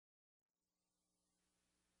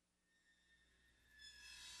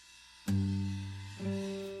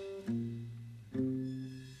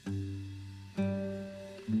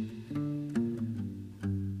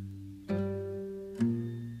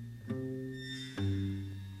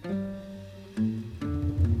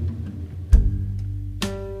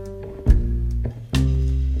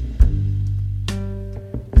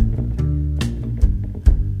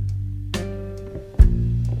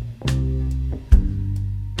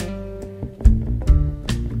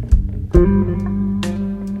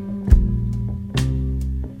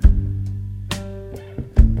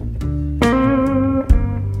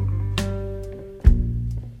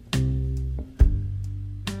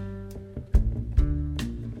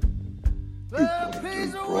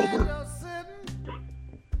Big brother.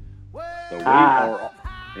 So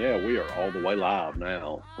we are all the way live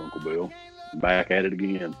now, Uncle Bill. Back at it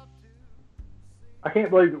again. I can't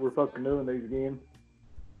believe that we're fucking doing these again.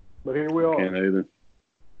 But here we are. Can't either.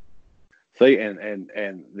 See,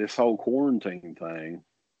 and this whole quarantine thing,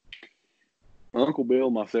 Uncle Bill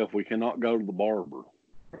and myself, we cannot go to the barber,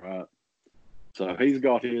 right? So he's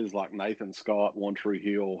got his like Nathan Scott, One Tree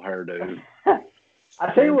Hill hairdo.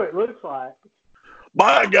 I tell you what it looks like.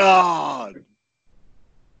 By God!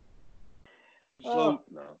 So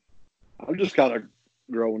no, I'm just kind of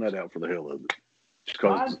growing that out for the hell of it. Just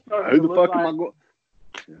because who the fuck am I going?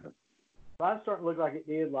 Yeah. Mine's starting to look like it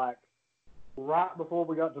did like right before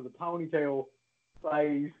we got to the ponytail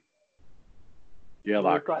phase. Yeah,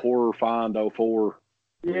 like Horror Find 04.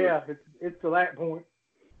 Yeah, it's to that point.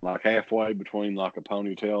 Like halfway between like a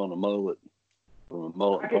ponytail and a mullet. Or a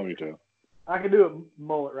mullet and ponytail. I could do a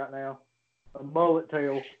mullet right now. A mullet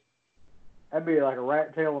tail. That'd be like a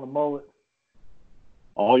rat tail and a mullet.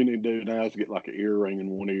 All you need to do now is get like an earring in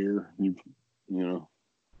one ear. You know.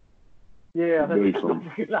 Yeah, that's a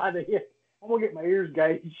good idea. I'm gonna get my ears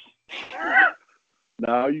gauged.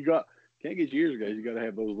 No, can't get your ears gauged. You got to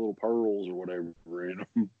have those little pearls or whatever in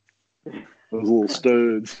them. Those little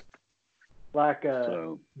studs. Like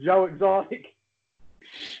Joe Exotic.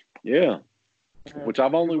 Yeah. Which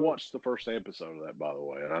I've only watched the first episode of that, by the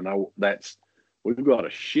way, and I know we've got a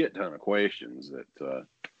shit ton of questions that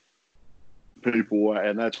people,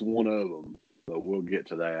 and that's one of them. But we'll get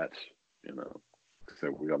to that, So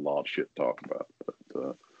we got a lot of shit to talk about.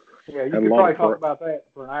 But yeah, you could probably talk about that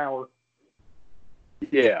for an hour.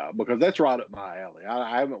 Yeah, because that's right up my alley.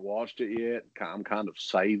 I haven't watched it yet. I'm kind of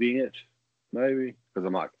saving it, maybe, because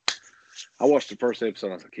I'm like, I watched the first episode.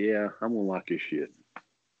 And I was like, yeah, I'm gonna like this shit.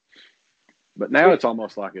 But now it's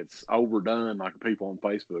almost like it's overdone. Like people on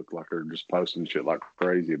Facebook, like they're just posting shit like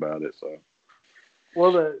crazy about it. So,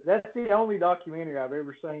 well, that's the only documentary I've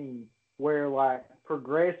ever seen where like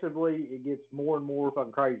progressively it gets more and more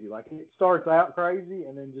fucking crazy. Like it starts out crazy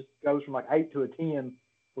and then just goes from like 8 to a 10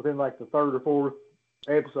 within like the third or fourth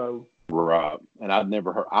episode. Right. And I'd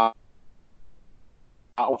never heard. I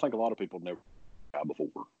think a lot of people never heard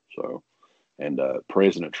before. So, and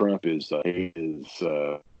President Trump is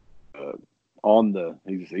on the.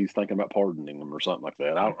 He's thinking about pardoning him or something like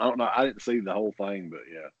that. I don't know. I didn't see the whole thing, but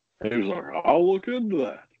yeah, he was like, "I'll look into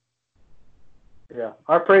that." Yeah,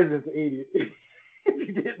 our president's an idiot. If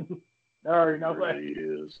you didn't already know that. He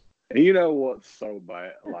is. And you know what's so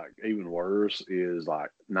bad? Like even worse is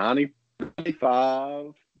like 95%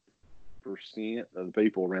 of the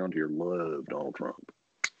people around here love Donald Trump.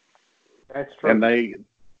 That's true. And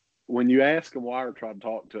when you ask them why or try to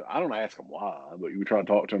talk to, I don't ask them why, but you try to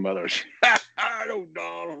talk to them about I don't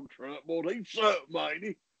Donald Trump, boy, he's something, ain't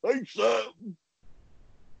he? He's something.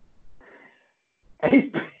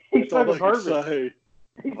 He's fucking perfect. Say.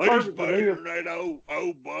 He's better than that old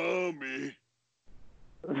Obama.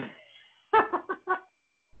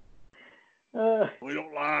 We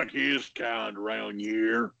don't like his kind around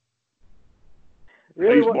here.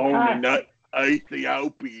 Really, he's born in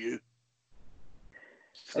Ethiopia.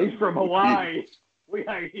 He's from Hawaii. We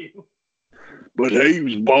hate him. But he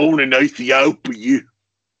was born in Ethiopia.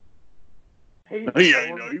 He ain't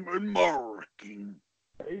even American.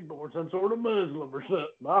 He's born some sort of Muslim or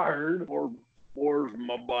something, I heard. Where's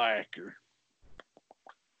my backer?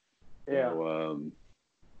 Yeah. So,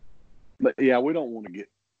 but yeah, we don't want to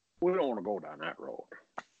go down that road.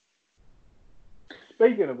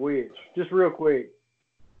 Speaking of which, just real quick,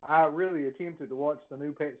 I really attempted to watch the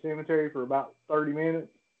new Pet Sematary for about 30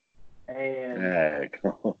 minutes, and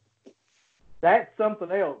that's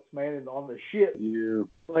something else, man, on the shit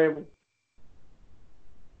level.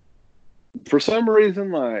 For some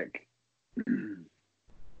reason, like,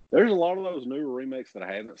 there's a lot of those newer remakes that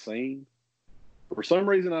I haven't seen. For some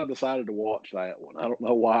reason, I decided to watch that one. I don't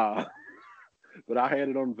know why, but I had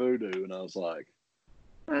it on Vudu, and I was like,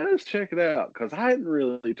 let's check it out. Because I hadn't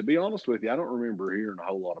really, to be honest with you, I don't remember hearing a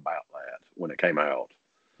whole lot about that when it came out.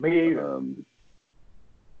 Me either.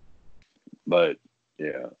 But,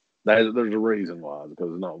 yeah, there's a reason why,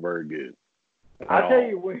 because it's not very good. I tell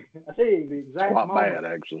you the exact moment. It's quite bad,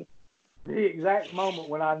 actually. The exact moment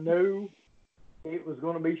when I knew it was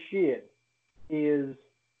going to be shit is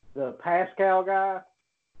the Pascal guy.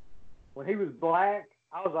 When he was black,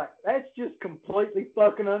 I was like, that's just completely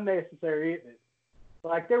fucking unnecessary, isn't it?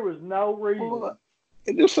 Like, there was no reason. Well,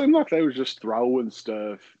 it just seemed like they was just throwing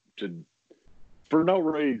stuff for no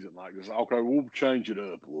reason. Like, it's okay, we'll change it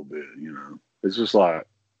up a little bit, It's just like,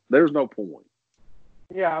 there's no point.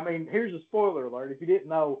 Yeah, I mean, here's a spoiler alert. If you didn't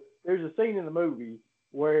know, there's a scene in the movie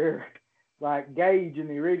where like Gage in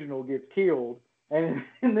the original gets killed, and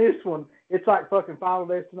in this one, it's like fucking Final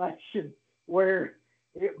Destination, where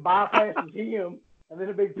it bypasses him, and then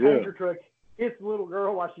a big tanker truck hits the little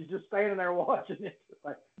girl while she's just standing there watching it. It's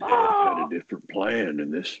like, had a different plan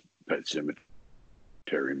in this Pet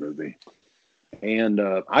Sematary movie. And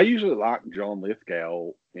I usually like John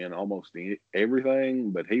Lithgow in almost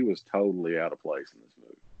everything, but he was totally out of place in this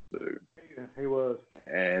movie, too. Yeah, he was.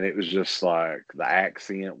 And it was just like the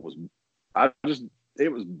accent was, it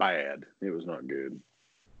was bad. It was not good.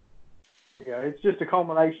 Yeah, it's just a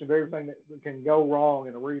culmination of everything that can go wrong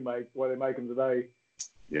in a remake, the way they make them today.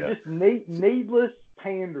 Yeah. Just needless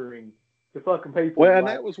pandering to fucking people. Well, and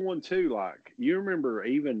that was one, too. Like, you remember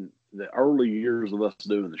even the early years of us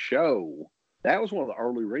doing the show, that was one of the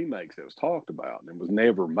early remakes that was talked about, and it was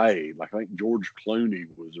never made. Like, I think George Clooney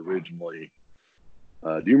was originally...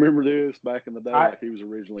 do you remember this back in the day? Like, he was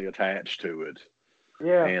originally attached to it.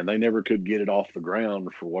 Yeah. And they never could get it off the ground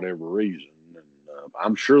for whatever reason. And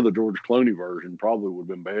I'm sure the George Clooney version probably would have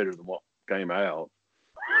been better than what came out.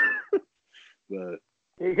 But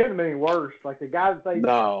it couldn't have been any worse. Like the guy that they...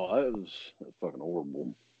 No, that was fucking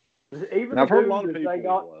horrible. Even I've heard a lot of people... They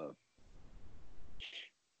got...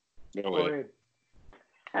 Go ahead.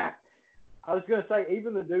 I was going to say,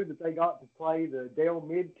 even the dude that they got to play the Dale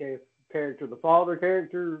Midkiff character, the father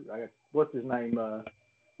character, what's his name?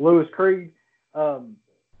 Louis Creed.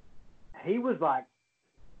 He was like,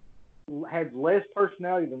 had less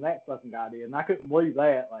personality than that fucking guy did, and I couldn't believe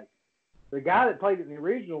that. Like, the guy that played it in the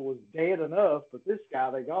original was dead enough, but this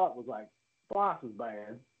guy they got was like twice as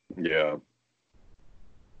bad. Yeah.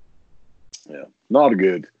 Yeah. Not a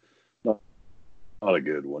good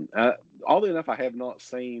one. Oddly enough, I have not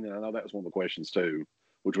seen, and I know that was one of the questions too,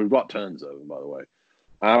 which we've got tons of them, by the way.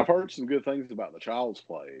 I've heard some good things about the Child's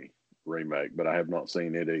Play remake, but I have not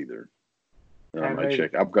seen it either. And I may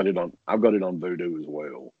check. I've got it on Vudu as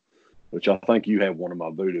well, which I think you have one of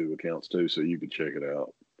my Vudu accounts too, so you could check it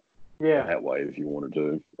out. Yeah. That way, if you wanted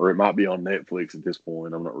to, or it might be on Netflix at this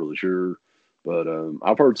point. I'm not really sure, but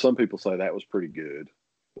I've heard some people say that was pretty good.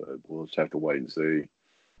 But we'll just have to wait and see.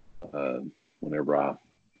 Whenever I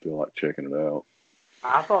feel like checking it out.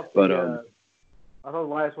 I thought the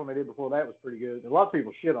last one they did before that was pretty good. A lot of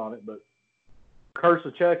people shit on it, but Curse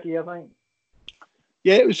of Chucky, I think.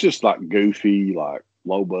 Yeah, it was just like goofy, like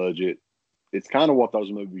low budget. It's kind of what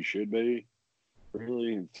those movies should be.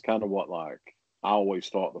 Really, it's kind of what like I always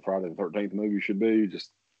thought the Friday the 13th movie should be.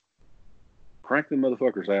 Just crank them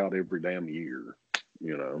motherfuckers out every damn year,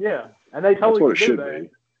 you know. Yeah, and they totally that's what it should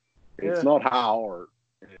that. be. It's not high art.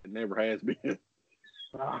 It never has been.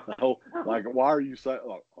 So, like, why are you saying,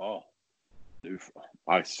 like, oh, dude,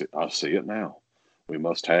 I see it now. We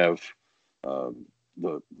must have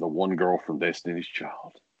the one girl from Destiny's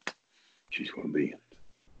Child. She's going to be in it.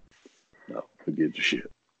 No, who gives a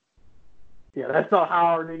shit? Yeah, that's not high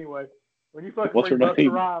art anyway. When you fucking what's her Busta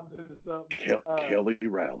name? Rhymes into something. Kelly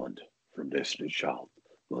Rowland from Destiny's Child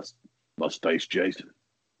must face Jason.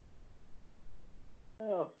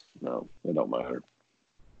 Oh. No, it don't matter.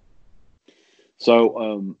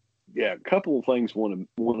 So, yeah, a couple of things want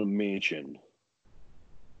to mention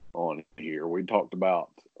on here. We talked about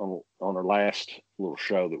on our last little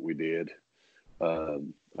show that we did.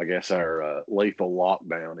 I guess our lethal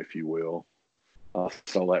lockdown, if you will. I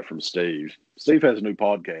saw that from Steve. Steve has a new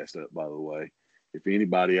podcast up, by the way. If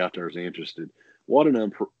anybody out there is interested, what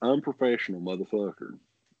an unprofessional motherfucker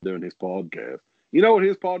doing his podcast. You know what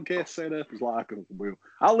his podcast setup is like, Uncle Bill?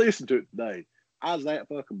 I listened to it today. I was that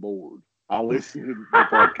fucking bored. I listened to the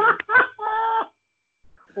podcast.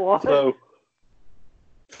 What?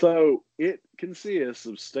 So it consists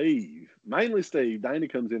of Steve, mainly Steve. Danny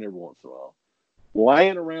comes in every once in a while,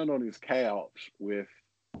 laying around on his couch with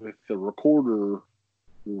the recorder,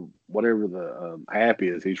 whatever the app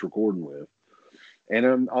is he's recording with.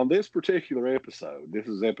 And on this particular episode, this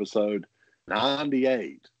is episode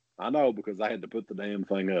 98. I know because I had to put the damn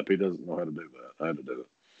thing up. He doesn't know how to do that. I had to do it.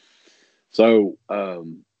 So,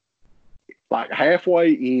 like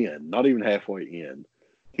halfway in, not even halfway in,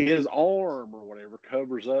 his arm or whatever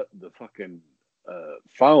covers up the fucking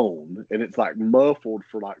phone, and it's like muffled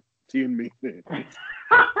for like 10 minutes.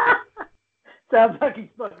 Sounds like he's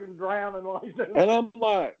fucking drowning while he's doing it. And I'm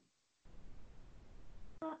like,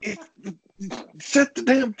 set the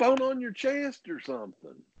damn phone on your chest or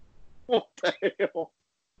something. What the hell?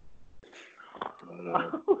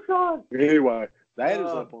 Oh, God. Anyway, that is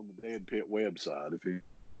up on the Dead Pit website. If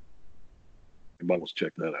anybody wants to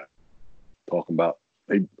check that out. Talking about,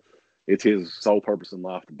 it's his sole purpose in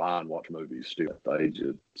life to buy and watch movies still at the age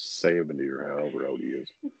of 70 or however old he is.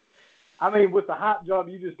 I mean, with the hot job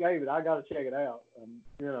you just gave it, I got to check it out.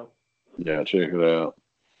 You know. Yeah, check it out.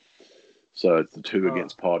 So it's the Two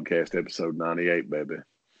Against Podcast, episode 98, baby.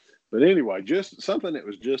 But anyway, just something that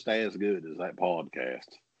was just as good as that podcast,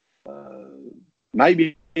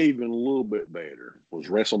 maybe even a little bit better, was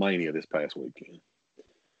WrestleMania this past weekend.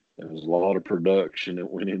 There was a lot of production that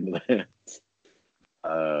went into that.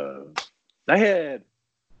 They had,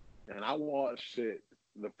 and I watched it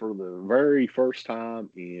for the very first time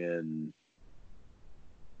in,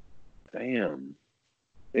 damn,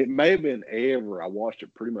 it may have been ever. I watched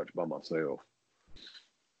it pretty much by myself.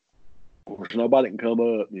 Of course, nobody can come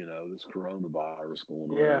up, this coronavirus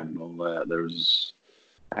going around and all that. There's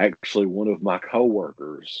actually one of my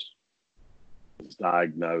coworkers was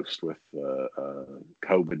diagnosed with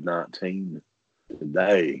COVID-19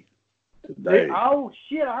 today. Oh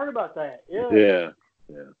shit! I heard about that. Yeah.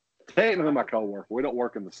 Technically, my coworker. We don't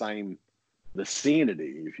work in the same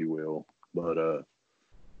vicinity, if you will. But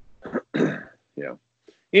yeah.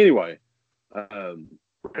 Anyway,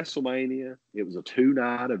 WrestleMania. It was a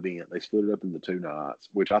 2-night event. They split it up into 2 nights,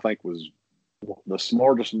 which I think was the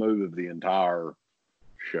smartest move of the entire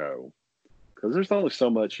show. Because there's only so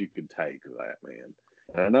much you could take of that, man.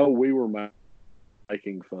 And I know we were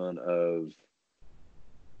making fun of.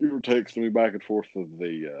 You were texting me back and forth of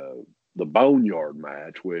the Boneyard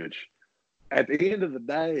match, which at the end of the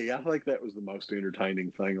day, I think that was the most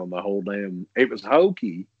entertaining thing on the whole damn. It was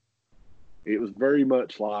hokey. It was very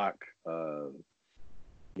much like, like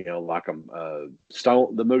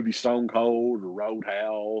the movie Stone Cold or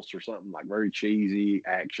Roadhouse or something, like very cheesy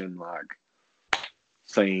action like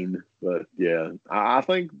scene. But yeah, I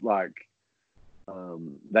think like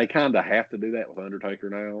they kind of have to do that with Undertaker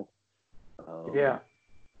now.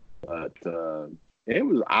 But it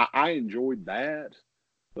was I enjoyed that,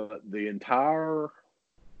 but the entire,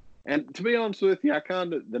 and to be honest with you,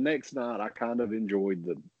 the next night I kind of enjoyed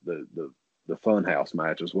the Funhouse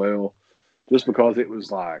match as well, just because it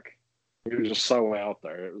was just so out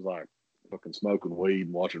there. It was like fucking smoking weed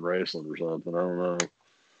and watching wrestling or something. I don't know.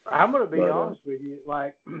 I'm gonna be honest with you,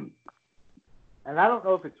 like, and I don't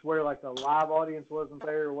know if it's where like the live audience wasn't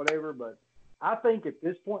there or whatever, but I think at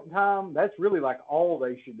this point in time, that's really like all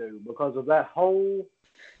they should do, because of the whole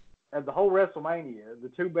WrestleMania. The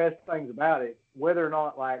two best things about it, whether or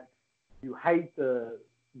not like you hate the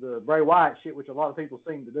Bray Wyatt shit, which a lot of people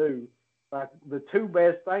seem to do, like the two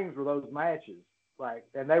best things were those matches, like,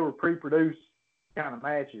 and they were pre-produced kind of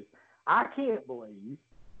matches. I can't believe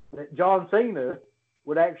that John Cena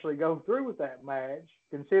would actually go through with that match,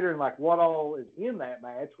 considering like what all is in that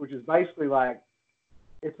match, which is basically like.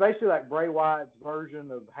 It's basically like Bray Wyatt's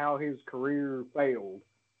version of how his career failed,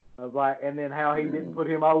 and then how he didn't put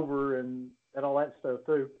him over and all that stuff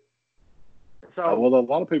too. So, well, a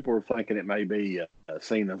lot of people are thinking it may be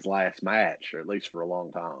Cena's last match, or at least for a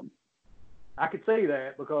long time. I could see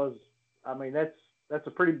that, because I mean that's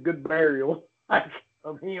a pretty good burial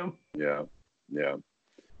of him. Yeah.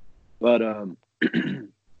 But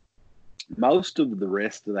most of the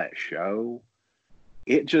rest of that show,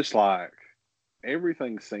 it just like.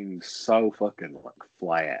 Everything seemed so fucking like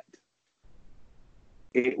flat.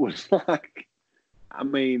 It was like, I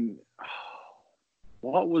mean,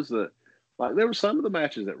 what was the like? There were some of the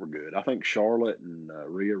matches that were good. I think Charlotte and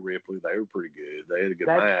Rhea Ripley, they were pretty good. They had a good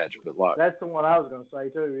match, but like that's the one I was going to say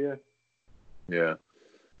too. Yeah.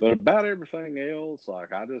 But about everything else,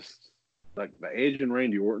 like I just like the Edge and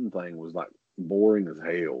Randy Orton thing was like boring as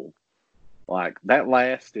hell. Like that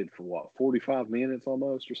lasted for 45 minutes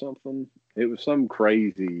almost or something. It was a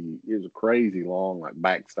crazy long like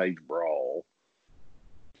backstage brawl.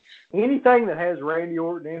 Anything that has Randy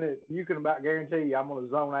Orton in it, you can about guarantee you I'm going to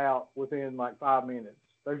zone out within like 5 minutes.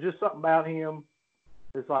 There's just something about him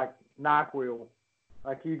that's like NyQuil.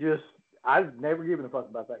 Like I've never given a fuck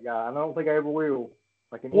about that guy. I don't think I ever will.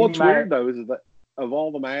 Like what's weird though is that of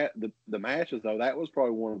all the matches though, that was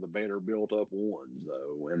probably one of the better built up ones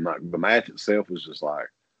though, and like the match itself was just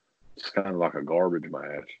kind of like a garbage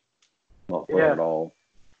match, not fun at all.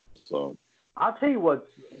 So I'll tell you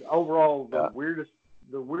what's overall the weirdest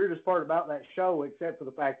part about that show, except for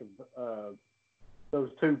the fact of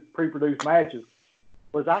those two pre-produced matches,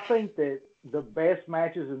 was I think that the best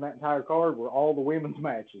matches in that entire card were all the women's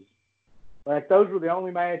matches. Like those were the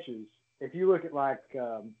only matches. If you look at like.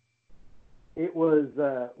 It was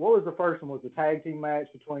what was the first one? Was the tag team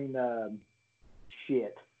match between Bliss,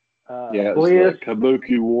 the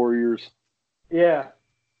Kabuki Warriors. Yeah,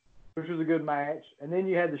 which was a good match. And then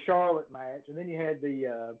you had the Charlotte match, and then you had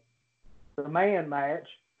the man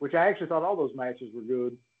match, which I actually thought all those matches were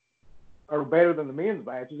good, or better than the men's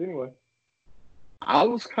matches anyway. I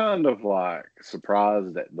was kind of like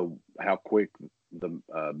surprised at how quick the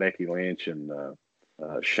Becky Lynch and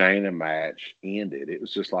Shayna match ended. It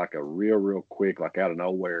was just like a real quick, like out of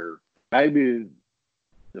nowhere. Maybe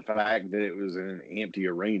the fact that it was in an empty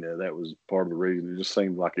arena, that was part of the reason. It just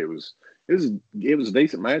seemed like it was a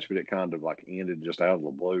decent match, but it kind of like ended just out of the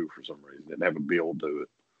blue for some reason. Didn't have a build to it.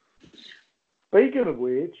 Speaking of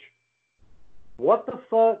which, what the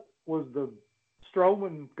fuck was the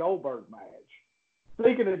Strowman Goldberg match?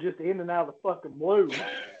 Speaking of just in and out of the fucking blue,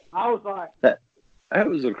 I was like, that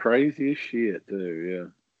was the craziest shit too.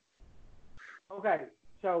 Yeah. Okay,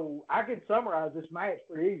 so I can summarize this match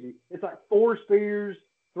pretty easy. It's like 4 spears,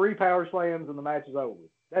 3 power slams, and the match is over.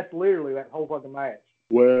 That's literally that whole fucking match.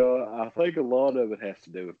 Well, I think a lot of it has to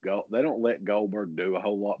do with they don't let Goldberg do a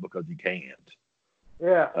whole lot because he can't.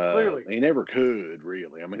 Yeah, clearly. He never could,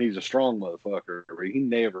 really. I mean, he's a strong motherfucker. He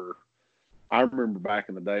never. I remember back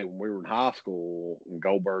in the day when we were in high school and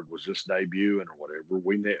Goldberg was just debuting or whatever,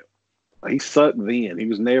 he sucked then. He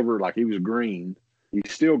was never like he was green.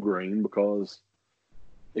 He's still green because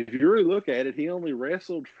if you really look at it, he only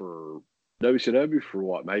wrestled for WCW for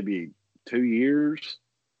what, maybe 2 years?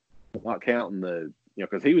 Not counting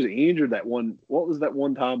because he was injured that one. What was that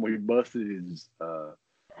one time where he busted his,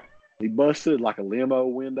 he busted like a limo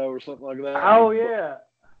window or something like that? Oh, yeah.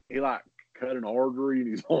 He like cut an artery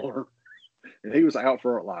in his arm. And he was out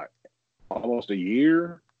for like almost a year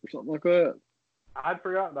or something like that. I'd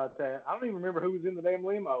forgotten about that. I don't even remember who was in the damn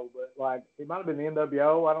limo, but like it might have been the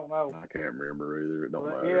NWO. I don't know. I can't remember either. It don't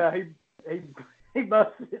matter. Yeah, he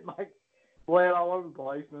busted it like bled all over the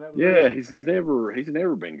place. And that was it. He's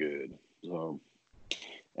never been good. So,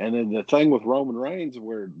 and then the thing with Roman Reigns,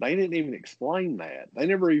 where they didn't even explain that. They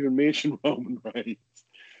never even mentioned Roman Reigns.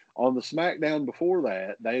 On the SmackDown before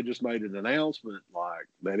that, they had just made an announcement like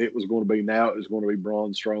that it was going to be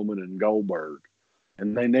Braun Strowman and Goldberg.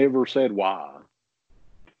 And they never said why.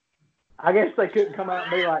 I guess they couldn't come out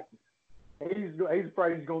and be like, he's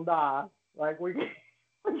afraid he's going to die. Like, we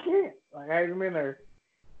can't. Like, have him in there.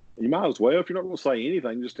 You might as well. If you're not going to say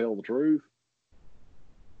anything, just tell the truth.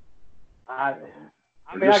 I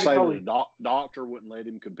just say that the doctor wouldn't let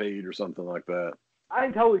him compete or something like that. I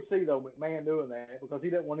can totally see, though, McMahon doing that because he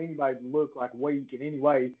doesn't want anybody to look like weak in any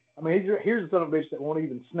way. I mean, here's the son of a bitch that won't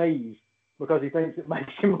even sneeze because he thinks it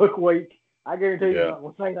makes him look weak. I guarantee you he's not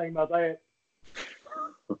going to say anything about that.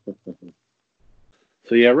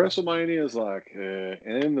 So, yeah, WrestleMania is like,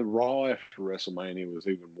 and then the Raw after WrestleMania was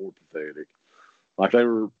even more pathetic. Like,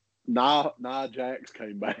 Nia Jax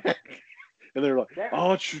came back, and they're like,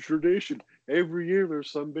 oh, it's a tradition. Every year there's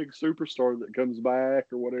some big superstar that comes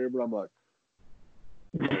back or whatever. I'm like,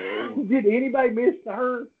 did anybody miss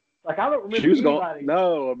her? Like, I don't remember anybody.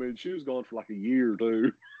 No, I mean, she was gone for like a year or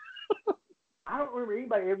two. I don't remember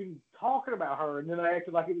anybody even talking about her, and then they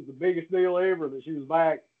acted like it was the biggest deal ever that she was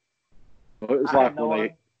back. Well, it was like when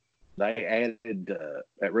they added,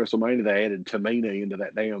 at WrestleMania, they added Tamina into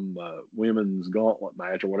that damn women's gauntlet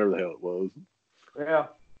match or whatever the hell it was. Yeah.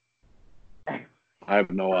 I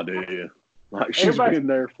have no idea. Like, she's been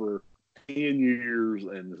there for 10 years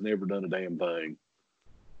and has never done a damn thing.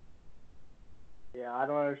 Yeah, I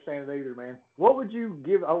don't understand it either, man. What would you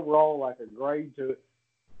give overall, like, a grade to it?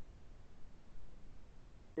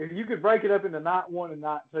 If you could break it up into night 1 and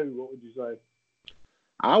night 2, what would you say?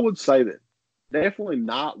 I would say that definitely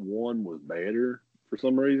night 1 was better for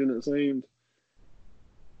some reason, it seems.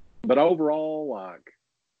 But overall, like,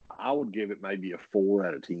 I would give it maybe a 4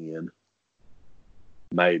 out of 10.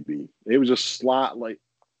 Maybe. It was just slightly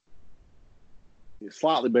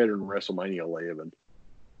better than WrestleMania 11.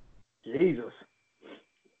 Jesus.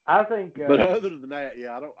 I think. But other than that,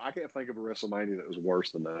 yeah, I can't think of a WrestleMania that was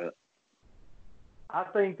worse than that. I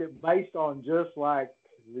think that based on just like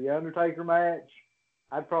the Undertaker match,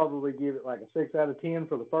 I'd probably give it like a 6 out of 10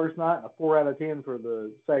 for the first night and a 4 out of 10 for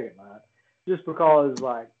the second night. Just because,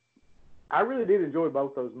 like, I really did enjoy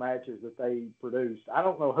both those matches that they produced. I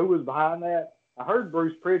don't know who was behind that. I heard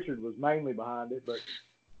Bruce Pritchard was mainly behind it, but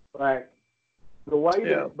like the way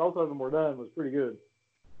that both of them were done was pretty good.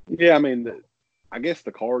 Yeah, I mean, I guess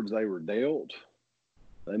the cards they were dealt,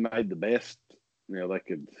 they made the best. They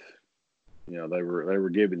could. They were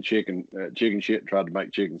given chicken shit and tried to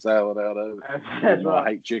make chicken salad out of it. That's right.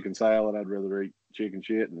 I hate chicken salad. I'd rather eat chicken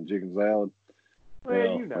shit than chicken salad. Well,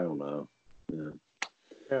 I don't know. Yeah.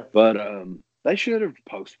 But they should have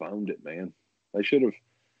postponed it, man. They should have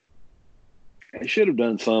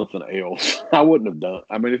done something else. I wouldn't have done.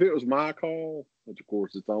 I mean, if it was my call, which of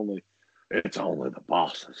course it's only the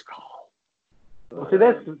boss's call. Well, see,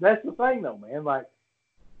 that's the thing, though, man. Like,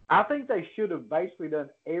 I think they should have basically done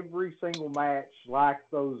every single match like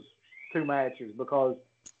those 2 matches because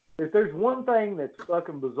if there's one thing that's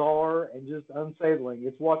fucking bizarre and just unsettling,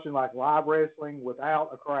 it's watching like live wrestling without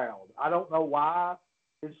a crowd. I don't know why.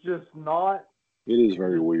 It's just not. It is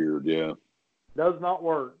very weird, yeah. Does not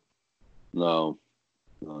work. No.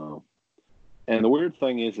 And the weird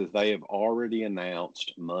thing is they have already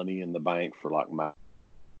announced Money in the Bank for like May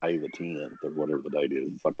the 10th or whatever the date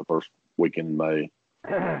is. It's like the first weekend in May.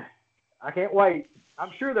 I can't wait.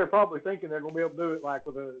 I'm sure they're probably thinking they're going to be able to do it like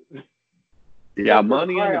with a. Yeah,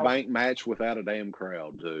 Money in the Bank match without a damn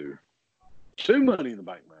crowd, too. 2 Money in the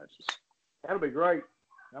Bank matches. That'll be great.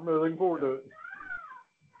 I'm really looking forward to it.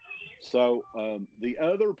 So the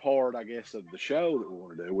other part, I guess, of the show that we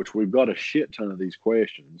want to do, which we've got a shit ton of these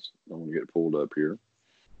questions, I'm going to get it pulled up here,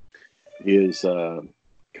 is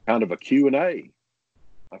kind of a Q&A.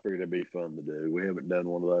 I figured it'd be fun to do. We haven't done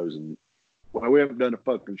one of those we haven't done a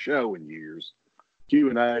fucking show in years.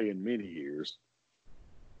 Q&A in many years.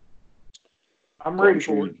 I'm ready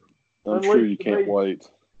for it. I'm sure you can't wait.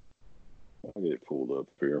 I'll get it pulled up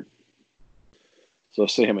here. So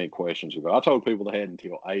see how many questions we've got. I told people they had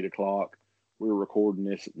until 8 o'clock. We're recording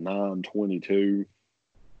this at 9:22.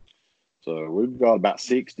 So we've got about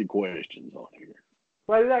 60 questions on here.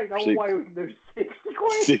 Well, there ain't no way we can do 60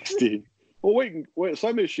 questions. 60. Well,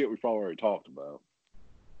 some of this shit we've probably already talked about.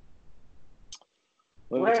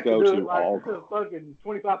 Let's go to all the fucking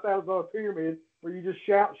 $25,000 pyramid where you just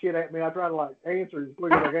shout shit at me. I try to like answer as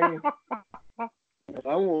quick as I can.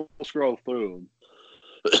 I won't scroll through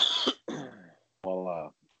them while I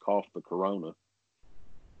cough the corona.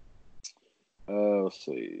 Let's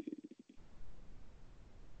see.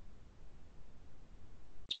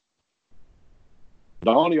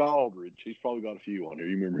 Donnie Aldridge, he's probably got a few on here.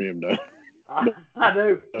 You remember him, don't you? I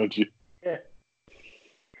do. Don't you? Yeah.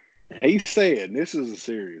 He said, this is a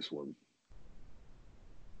serious one.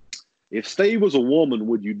 If Steve was a woman,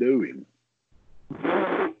 would you do him?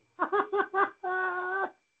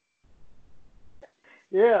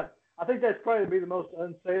 Yeah, I think that's probably be the most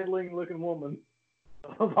unsettling looking woman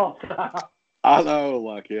of all time. I know,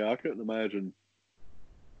 I couldn't imagine.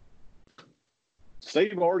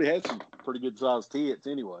 Steve already had some pretty good sized tits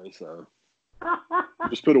anyway, so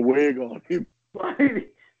just put a wig on him. Buddy,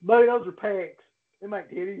 those are pecs. They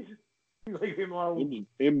make titties. You leave him alone.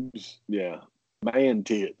 Yeah, man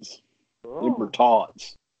tits. Oh. Them are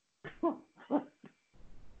tots.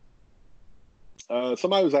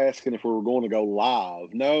 Somebody was asking if we were going to go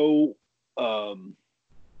live. No.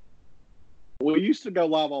 We used to go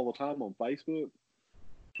live all the time on Facebook,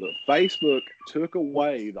 but Facebook took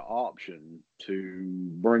away the option to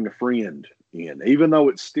bring a friend in. Even though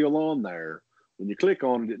it's still on there, when you click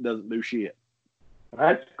on it, it doesn't do shit.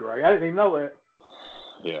 That's great. I didn't even know that.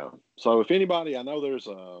 Yeah. So if anybody, I know there's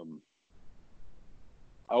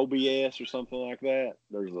OBS or something like that.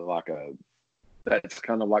 There's that's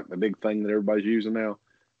kind of like the big thing that everybody's using now.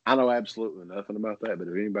 I know absolutely nothing about that, but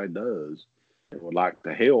if anybody does and would like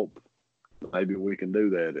to help, maybe we can do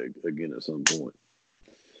that again at some point.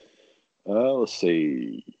 Let's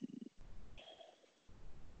see.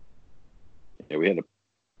 Yeah, we had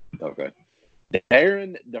okay.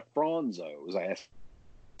 Darren DeFranzo was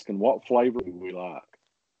asking what flavor do we like?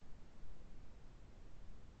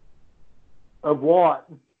 Of what?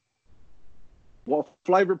 What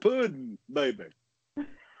flavor pudding, baby?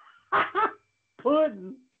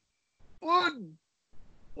 Pudding. Pudding.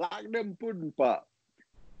 Like them pudding pops.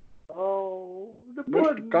 Oh, the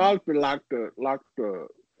pudding. Mr. Cosby like to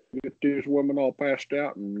get these women all passed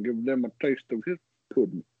out and give them a taste of his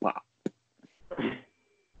pudding pop.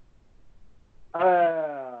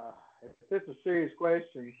 If it's a serious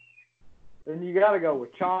question, then you got to go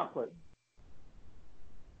with chocolate.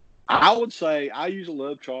 I would say I usually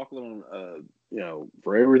love chocolate on,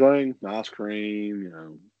 for everything. Ice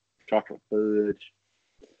cream, chocolate fudge.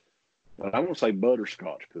 But I'm going to say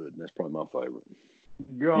butterscotch pudding. That's probably my favorite.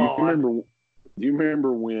 God. Do you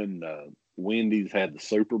remember when Wendy's had the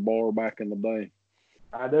Super Bar back in the day?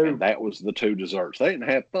 I do. And that was the two desserts. They didn't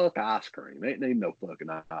have ice cream. They didn't need no fucking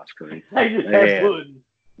ice cream. They just had pudding.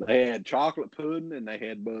 They had chocolate pudding and they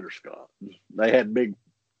had butterscotch. They had big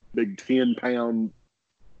 10-pound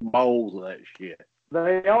bowls of that shit.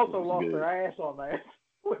 They also lost their ass on that,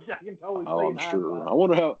 which I can totally see. Oh, I'm sure. I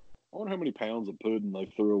wonder how many pounds of pudding they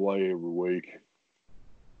threw away every week.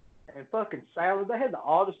 And fucking salad. They had the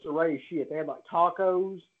oddest array of shit. They had like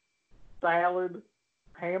tacos, salad,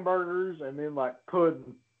 hamburgers, and then like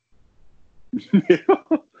pudding.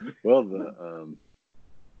 Well,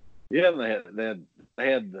 they had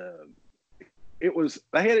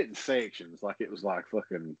it in sections. Like it was like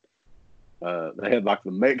fucking. They had like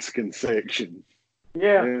the Mexican section.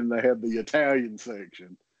 Yeah. And they had the Italian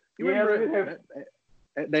section. You remember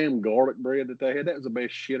that damn garlic bread that they had, that was the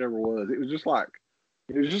best shit ever was. It was just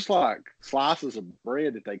like slices of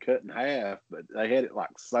bread that they cut in half, but they had it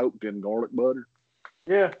like soaked in garlic butter.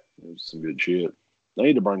 Yeah. It was some good shit. They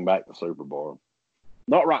need to bring back the Super Bar.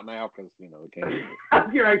 Not right now, because, they can't. I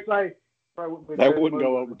was going to say, that wouldn't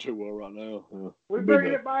go over too well right now. We're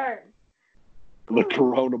bringing it back. The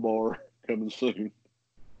Corona Bar coming soon.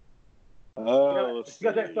 It's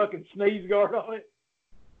got that fucking sneeze guard on it.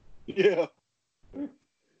 Yeah.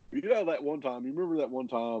 That one time, you remember that one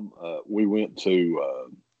time we went to,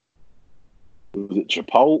 was it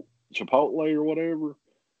Chipotle or whatever?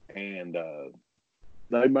 And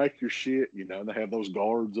they make your shit, they have those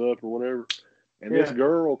guards up or whatever. And this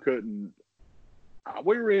girl couldn't,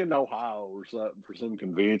 we were in Ohio or something for some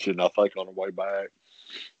convention, I think, on the way back.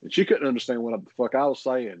 And she couldn't understand what the fuck I was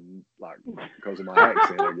saying, like, because of my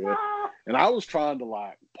accent, I guess. And I was trying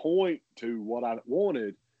to, point to what I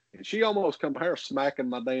wanted. And she almost come here smacking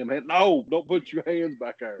my damn hand. No, don't put your hands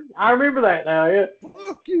back there. I remember that now, yeah.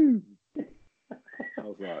 Fuck you. I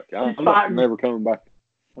was like, I'm never coming back.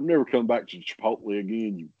 I'm never coming back to Chipotle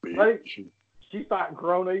again, you bitch. She's fighting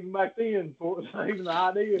Corona even back then before it was even the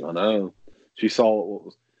idea. I know. She saw what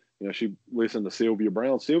was, she listened to Sylvia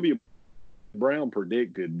Brown. Sylvia Brown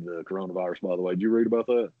predicted the coronavirus, by the way. Did you read about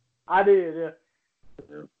that? I did, yeah.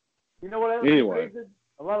 You know what else she anyway. predicted?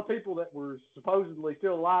 A lot of people that were supposedly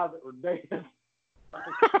still alive that were dead.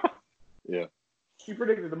 Yeah. She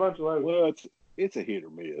predicted a bunch of those. Well, it's a hit or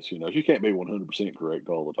miss. You can't be 100% correct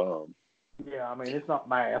all the time. Yeah, I mean, it's not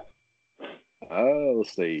math.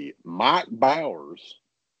 Let's see. Mike Bowers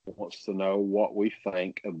wants to know what we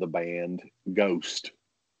think of the band Ghost.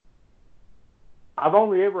 I've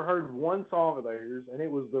only ever heard one song of theirs, and it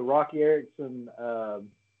was the Rocky Erickson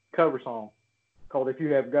cover song called "If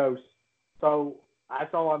You Have Ghosts." So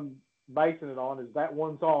that's all I'm basing it on, is that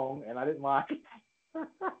one song, and I didn't like it.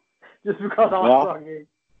 Just because I like Rocky.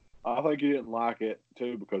 I think you didn't like it,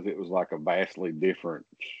 too, because it was like a vastly different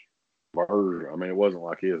version. I mean, it wasn't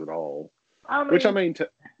like his at all. Which,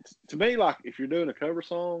 to me, like, if you're doing a cover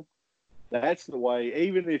song, that's the way,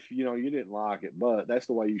 even if, you didn't like it, but that's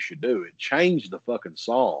the way you should do it. Change the fucking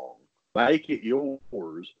song. Make it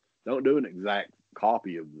yours. Don't do an exact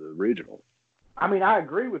copy of the original. I mean, I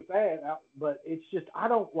agree with that, but it's just, I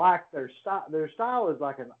don't like their style. Their style is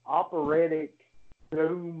like an operatic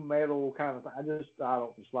doom metal kind of thing. I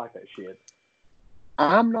don't just like that shit.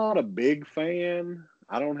 I'm not a big fan.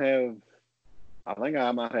 I think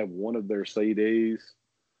I might have one of their CDs,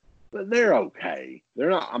 but they're okay. They're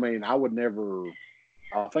not, I think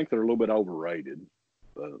they're a little bit overrated,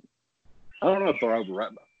 but I don't know if they're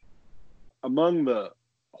overrated. Among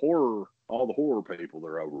all the horror people,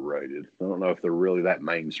 they're overrated. I don't know if they're really that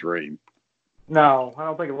mainstream. No, I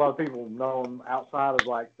don't think a lot of people know them outside of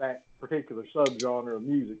like that particular subgenre of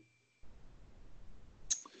music.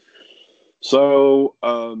 So,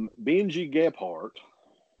 Benji Gebhardt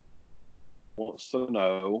wants to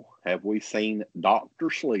know, have we seen Dr.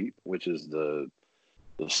 Sleep, which is the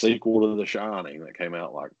sequel to The Shining that came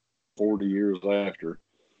out like 40 years after,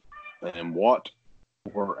 and what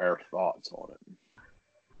were our thoughts on it?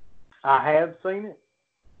 I have seen it.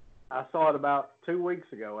 I saw it about 2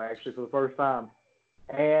 weeks ago, actually, for the first time.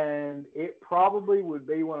 And it probably would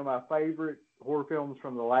be one of my favorite horror films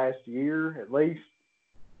from the last year, at least.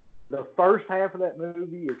 The first half of that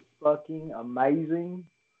movie is fucking amazing.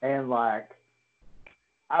 And,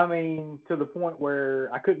 to the point where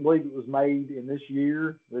I couldn't believe it was made in this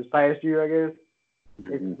past year, I guess.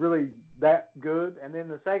 It's really that good. And then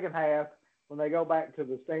the second half, when they go back to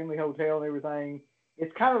the Stanley Hotel and everything,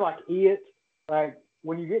 it's kind of like it. Like,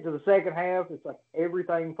 when you get to the second half, it's like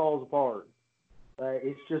everything falls apart.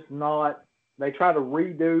 It's just not. They try to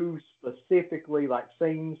redo specifically like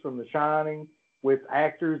scenes from The Shining with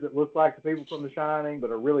actors that look like the people from The Shining, but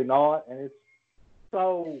are really not, and it's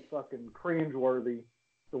so fucking cringeworthy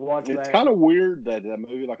to watch. It's kind of weird that a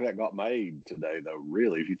movie like that got made today, though.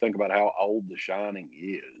 Really, if you think about how old The Shining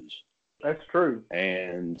is. That's true.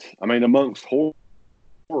 And amongst horror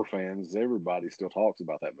fans, everybody still talks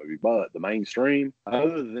about that movie, but the mainstream,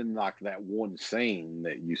 other than like that one scene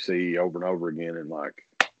that you see over and over again, and like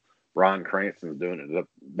Bryan Cranston's doing it, the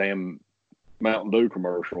damn Mountain Dew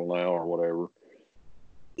commercial now or whatever,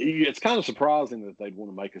 it's kind of surprising that they'd want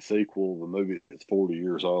to make a sequel of a movie that's 40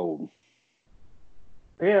 years old.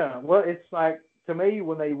 Yeah, well, it's like, to me,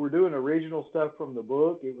 when they were doing original stuff from the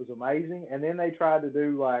book, it was amazing, and then they tried to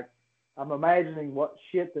do like, I'm imagining what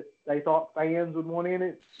shit that they thought fans would want in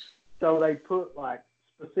it. So they put like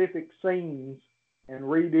specific scenes and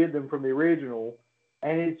redid them from the original.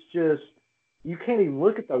 And it's just, you can't even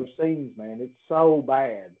look at those scenes, man. It's so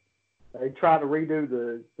bad. They tried to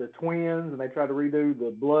redo the twins, and they tried to redo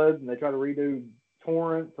the Blood, and they tried to redo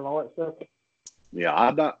Torrance and all that stuff. Yeah,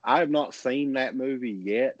 I have not seen that movie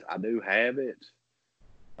yet. I do have it.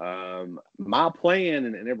 My plan,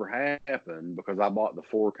 and it never happened because I bought the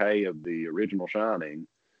 4K of the original Shining.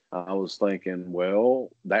 I was thinking,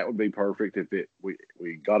 well, that would be perfect if we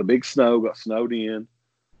got a big got snowed in,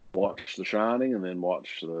 watched The Shining, and then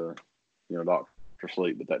watched the Doctor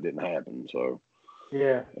Sleep, but that didn't happen. So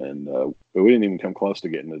yeah, and but we didn't even come close to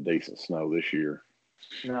getting a decent snow this year.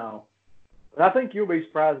 No, but I think you'll be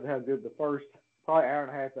surprised at how good the first probably hour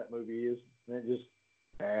and a half that movie is. And it just,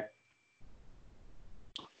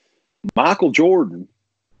 Michael Jordan,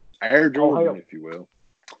 Air Jordan, hell. if you will.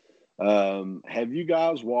 Have you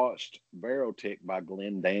guys watched Barotic by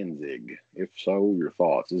Glenn Danzig? If so, your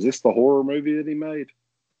thoughts. Is this the horror movie that he made?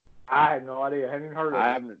 I have no idea. I haven't even heard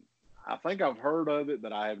of it. I think I've heard of it,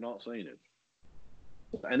 but I have not seen it.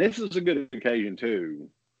 And this is a good occasion, too,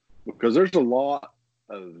 because there's a lot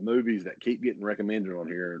of movies that keep getting recommended on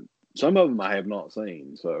here. Some of them I have not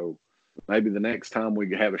seen. So maybe the next time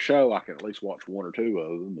we have a show, I can at least watch one or two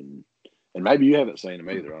of them. And maybe you haven't seen them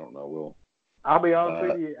either. I don't know. I'll be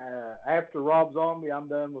honest with you. After Rob Zombie, I'm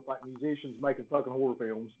done with like musicians making fucking horror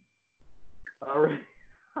films. I'm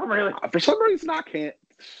really. For some reason, I can't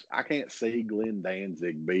see Glenn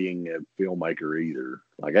Danzig being a filmmaker either.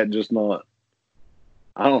 Like that's just not.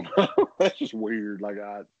 I don't know. That's just weird.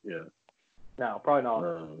 No, probably not.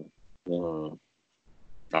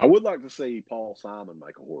 I would like to see Paul Simon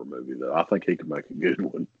make a horror movie, though. I think he could make a good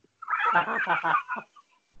one.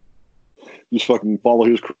 Just fucking follow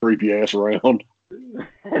his creepy ass around.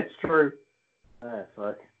 That's true.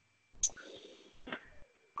 Fuck.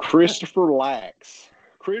 Christopher Lax,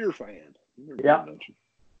 Critter fan. Yeah,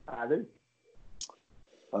 I do.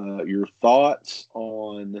 Your thoughts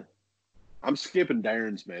on? I'm skipping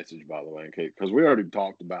Darren's message, by the way, because we already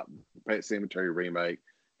talked about the Pet Sematary remake,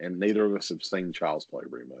 and neither of us have seen Child's Play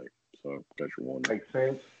remake. So that's your one. Makes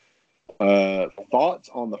sense. Thoughts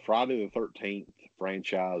on the Friday the 13th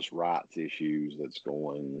franchise rights issues the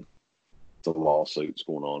lawsuits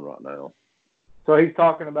going on right now? So he's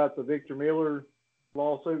talking about the Victor Miller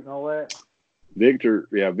lawsuit and all that? Victor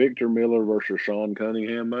Miller versus Sean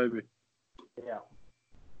Cunningham, maybe? Yeah.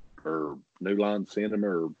 Or New Line Cinema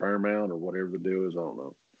or Paramount or whatever the deal is. I don't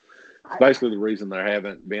know. It's basically the reason there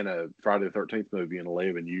haven't been a Friday the 13th movie in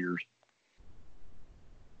 11 years.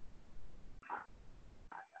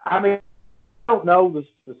 I mean, I don't know the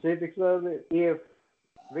specifics of it. If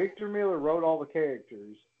Victor Miller wrote all the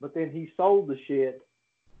characters, but then he sold the shit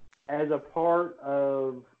as a part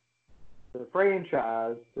of the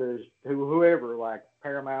franchise to whoever, like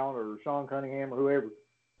Paramount or Sean Cunningham or whoever,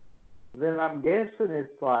 then I'm guessing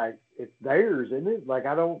it's theirs, isn't it? Like,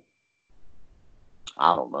 I don't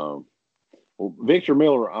know. Well, Victor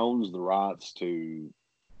Miller owns the rights to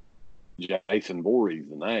Jason Voorhees,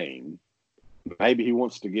 the name. Maybe he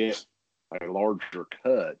wants to get a larger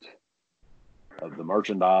cut of the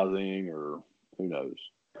merchandising, or who knows?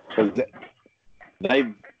 Because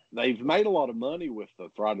they've made a lot of money with the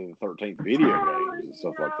Friday the 13th video games and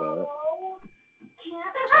stuff like that.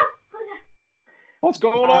 What's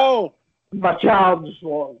going on? My child just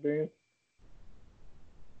walked in,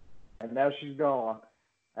 and now she's gone.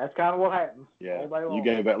 That's kind of what happens. Yeah, you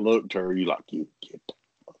gave that look to her. You like, you get.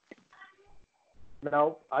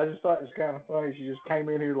 No, I just thought it was kind of funny. She just came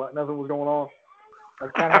in here like nothing was going on.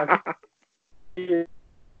 That's kind of how kids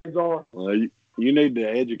are. Well, you need to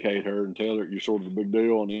educate her and tell her you're sort of a big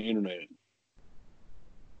deal on the internet.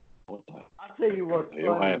 What the? I'll tell you what's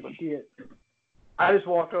funny as shit. I just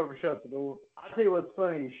walked over and shut the door. I'll tell you what's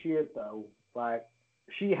funny as shit, though. Like,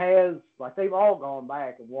 she has, like, they've all gone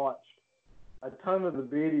back and watched a ton of the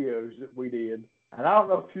videos that we did. And I don't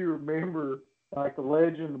know if you remember, like, the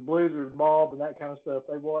Legend, the Blizzard Mob, and that kind of stuff.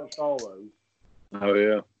 They watched all those. Oh,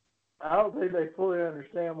 yeah. I don't think they fully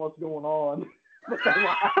understand what's going on, but they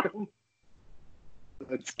like them.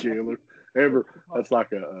 That's killer. That's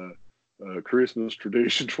like a Christmas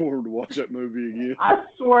tradition for them to watch that movie again. I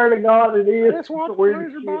swear to God, it is. That's what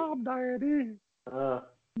Blizzard Mob, Daddy. I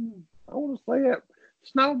want to see it.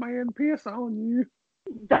 Snowman piss on you.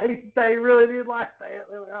 They really did like that.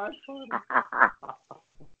 They were like, funny.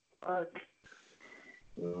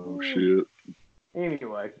 Oh, shit.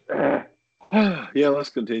 Anyway. Yeah, let's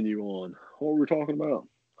continue on. What were we talking about?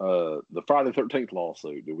 The Friday the 13th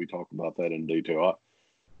lawsuit. Did we talk about that in detail?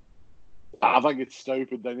 I think it's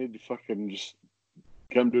stupid. They need to fucking just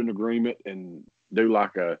come to an agreement and do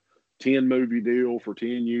like a 10-movie deal for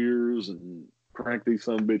 10 years and crank these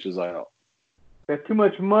some bitches out. There's too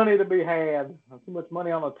much money to be had. There's too much money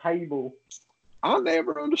on the table. I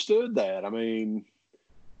never understood that. I mean,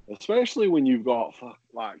 especially when you've got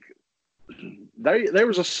like there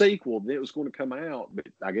was a sequel that was going to come out, but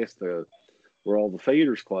I guess where all the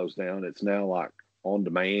theaters closed down, it's now like on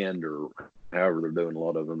demand or however they're doing a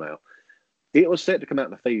lot of them now. It was set to come out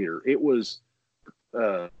in the theater. It was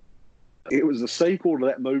a sequel to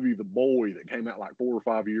that movie, The Boy, that came out like 4 or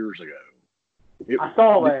 5 years ago. I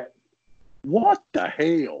saw that. What the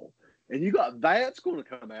hell? And you got that's going to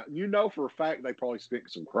come out. You know for a fact they probably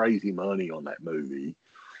spent some crazy money on that movie.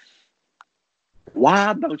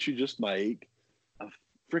 Why don't you just make a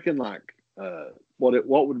freaking like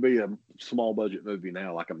what would be a small budget movie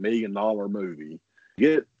now, like $1 million movie?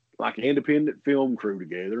 Get like an independent film crew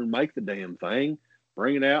together and make the damn thing.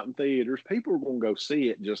 Bring it out in theaters. People are going to go see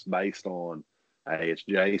it just based on, hey, it's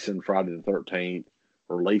Jason, Friday the 13th.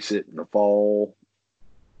 Release it in the fall.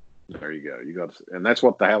 There you go. You got, and that's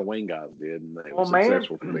what the Halloween guys did, and it was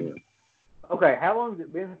successful for them. Okay, how long has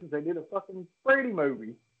it been since they did a fucking Freddy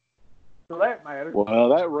movie? For that matter.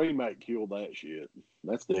 Well, that remake killed that shit.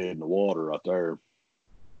 That's dead in the water right there.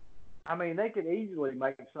 I mean, they could easily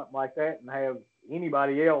make something like that and have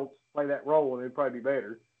anybody else play that role, and it'd probably be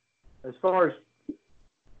better. As far as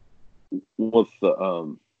with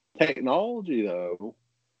the technology, though,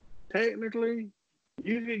 technically,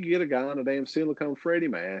 you could get a guy in a damn silicone Freddy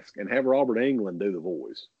mask and have Robert Englund do the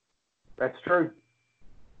voice. That's true.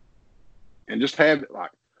 And just have it like,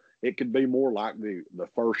 it could be more like the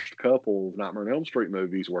first couple of Nightmare on Elm Street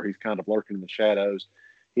movies where he's kind of lurking in the shadows.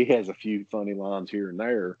 He has a few funny lines here and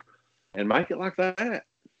there, and make it like that.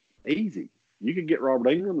 Easy. You could get Robert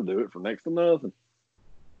Englund to do it for next to nothing.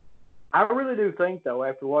 I really do think, though,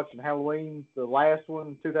 after watching Halloween, the last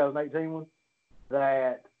one, 2018 one,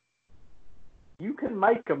 that you can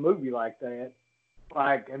make a movie like that,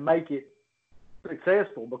 and make it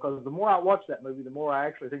successful. Because the more I watch that movie, the more I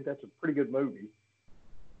actually think that's a pretty good movie.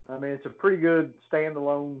 I mean, it's a pretty good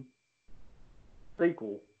standalone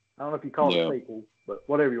sequel. I don't know if you call it a sequel, but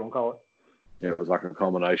whatever you want to call it. Yeah, it was like a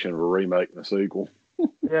combination of a remake and a sequel.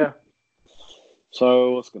 Yeah.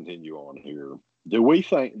 So let's continue on here. Do we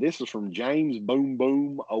think, this is from James Boom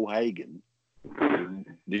Boom O'Hagan, do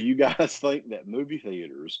you guys think that movie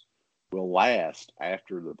theaters will last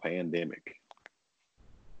after the pandemic?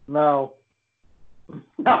 No.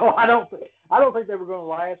 No, I don't think they were going to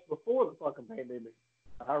last before the fucking pandemic.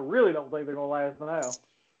 I really don't think they're going to last now.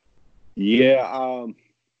 Yeah.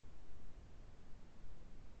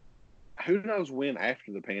 Who knows when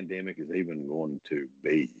after the pandemic is even going to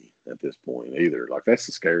be at this point either. Like, that's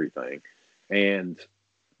the scary thing. And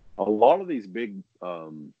a lot of these big,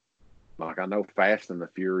 like I know Fast and the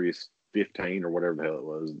Furious 15 or whatever the hell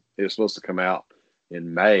it was supposed to come out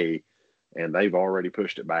in May, and they've already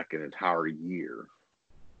pushed it back an entire year.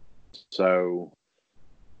 So,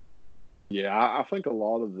 yeah, I think a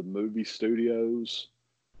lot of the movie studios,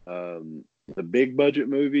 the big budget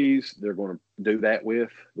movies, they're going to do that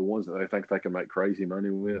with, the ones that they think they can make crazy money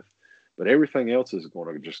with. But everything else is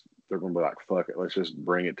going to they're going to be like, fuck it, let's just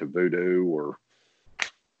bring it to Vudu or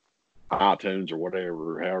iTunes or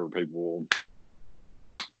whatever, however people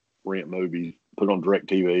rent movies, put on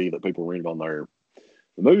DirecTV that people rent on there.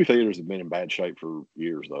 The movie theaters have been in bad shape for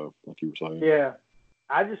years, though, like you were saying. Yeah.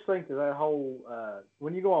 I just think that whole,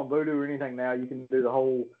 when you go on Vudu or anything now, you can do the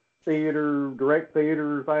whole direct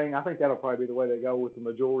theater thing. I think that'll probably be the way they go with the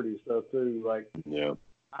majority of stuff, too. Like, yeah.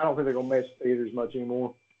 I don't think they're going to mess with theaters much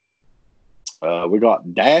anymore. We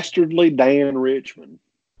got Dastardly Dan Richmond.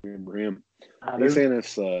 Remember him? He sent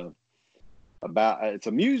us about, it's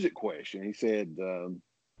a music question. He said,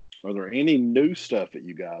 are there any new stuff that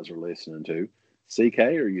you guys are listening to? CK,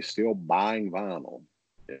 are you still buying vinyl?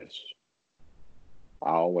 Yes.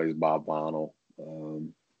 I always buy vinyl.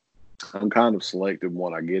 I'm kind of selective in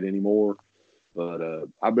what I get anymore, but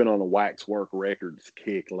I've been on a Waxwork Records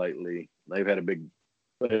kick lately. They've had a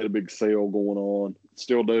big sale going on.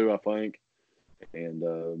 Still do, I think. And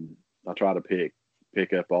I try to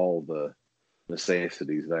pick up all the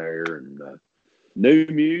necessities there. And new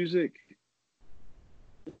music,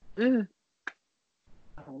 I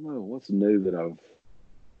don't know what's new that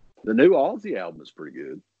the new Ozzy album is pretty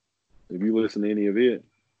good. Have you listened to any of it?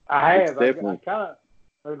 I have. I kind of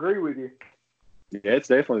agree with you. Yeah, it's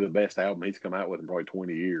definitely the best album he's come out with in probably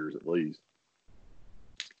 20 years at least.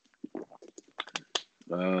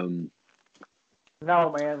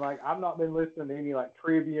 No, man, like, I've not been listening to any, like,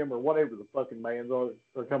 Trivium or whatever the fucking bands are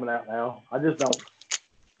that are coming out now. I just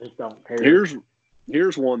don't care.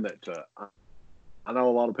 Here's one that I know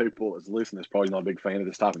a lot of people that's listening is probably not a big fan of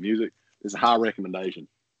this type of music. It's a high recommendation.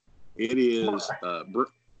 It is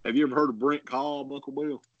Have you ever heard of Brent Cobb, Uncle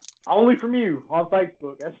Bill? Only from you on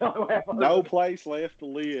Facebook. That's the only way I've heard No of it. Place Left to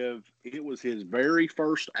Live. It was his very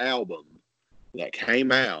first album that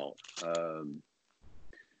came out. I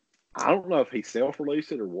don't know if he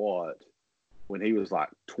self-released it or what, when he was like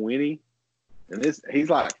 20. And he's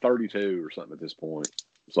like 32 or something at this point.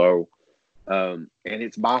 So, and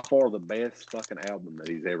it's by far the best fucking album that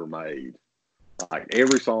he's ever made. Like,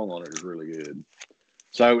 every song on it is really good.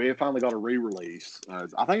 So it finally got a re-release.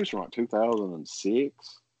 I think it's from like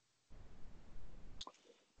 2006.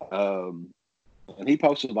 And he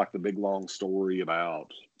posted like the big long story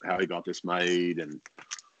about how he got this made,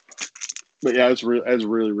 but yeah, it's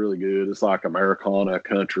really, really good. It's like Americana,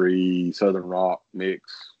 country, southern rock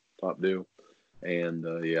mix type deal. And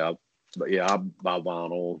I buy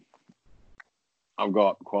vinyl. I've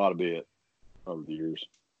got quite a bit over the years.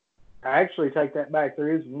 I actually take that back.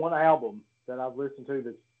 There is one album that I've listened to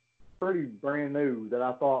that's pretty brand new that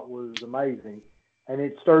I thought was amazing, and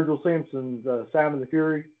it's Sturgill Simpson's Sound and the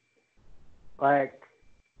Fury. Like,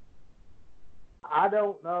 I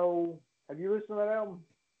don't know. Have you listened to that album?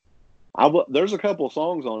 There's a couple of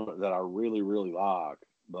songs on it that I really, really like,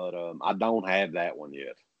 but I don't have that one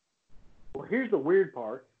yet. Well, here's the weird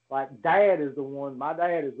part. Like, my dad is the one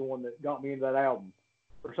that got me into that album.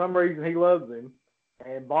 For some reason, he loves him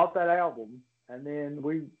and bought that album. And then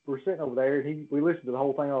we were sitting over there, and we listened to the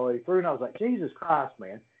whole thing all the way through. And I was like, Jesus Christ,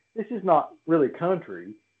 man, this is not really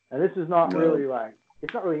country. And this is not really like,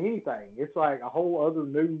 it's not really anything. It's like a whole other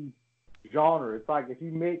new genre. It's like if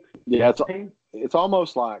you mix. Yeah, it's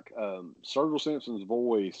almost like Sturgill Simpson's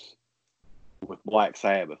voice with Black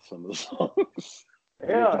Sabbath, some of the songs.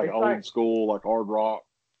 Yeah, it's like old school, like hard rock.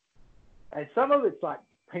 And some of it's like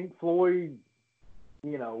Pink Floyd,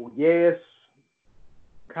 Yes,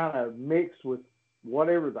 kind of mixed with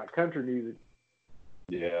whatever, like country music.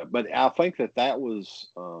 Yeah, but I think that was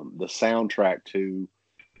the soundtrack to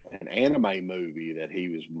an anime movie that he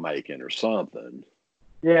was making or something.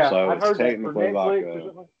 Yeah, so I've heard technically that for Netflix or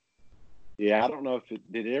something. Yeah, I don't know if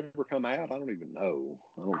did it ever come out. I don't even know.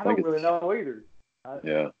 I don't really know either.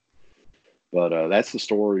 Yeah, but that's the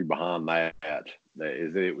story behind that.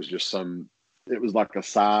 It was just it was like a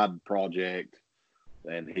side project,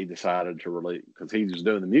 and he decided to release, because he was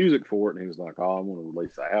doing the music for it, and he was like, "Oh, I'm going to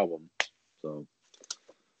release the album." So,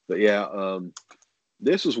 but yeah,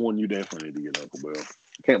 this is one you definitely need to get, Uncle Bill.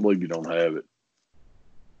 I can't believe you don't have it.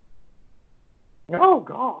 Oh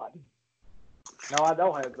God. No, I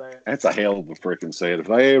don't have that. That's a hell of a freaking set. If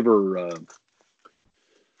they ever, of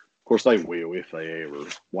course they will, if they ever,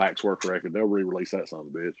 Waxwork Record, they'll re-release that son of a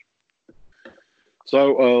bitch.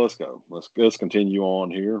 So let's go. Let's continue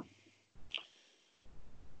on here.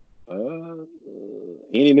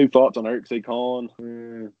 Any new thoughts on Eric C. Kahn?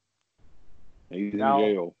 He's in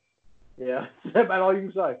jail. Yeah, that's about all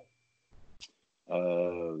you can say.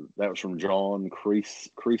 That was from John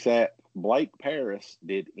Creasat. Blake Paris,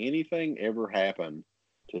 did anything ever happen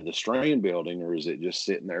to the Strand building, or is it just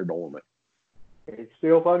sitting there dormant? It's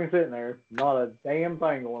still fucking sitting there. Not a damn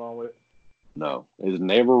thing going on with it. No, it's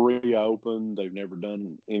never reopened. They've never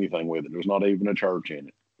done anything with it. There's not even a church in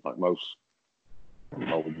it, like most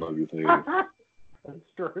old movie theaters.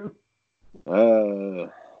 That's true.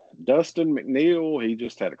 Dustin McNeil, he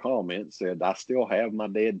just had a comment, said, "I still have my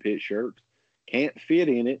Dead Pit shirt. Can't fit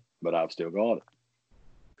in it, but I've still got it."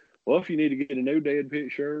 Well, if you need to get a new Dead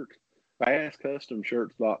Pit shirt,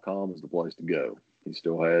 FastCustomShirts.com is the place to go. He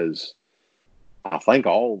still has, I think,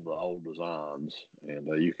 all the old designs, and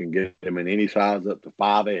you can get them in any size up to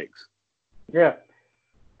 5X. Yeah,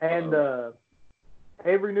 and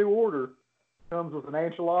every new order comes with an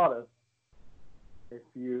enchilada. If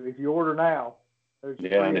you order now,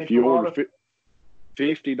 yeah, and if you order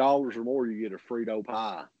 $50 or more, you get a Frito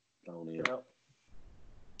pie on it. Yep.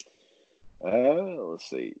 Let's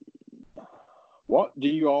see. What do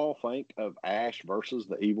you all think of Ash versus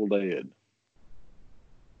the Evil Dead?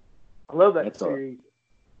 I love that series.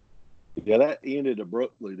 Yeah, that ended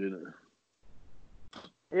abruptly, didn't it?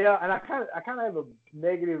 Yeah, and I kind of have a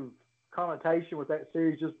negative connotation with that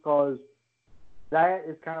series just because that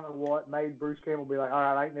is kind of what made Bruce Campbell be like, all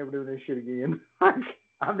right, I ain't never doing this shit again. I'm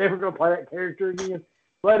never going to play that character again.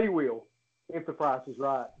 But he will, if the price is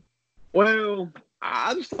right. Well,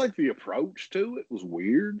 I just think the approach to it was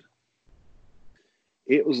weird.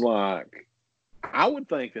 It was like, I would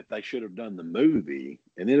think that they should have done the movie,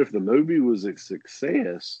 and then if the movie was a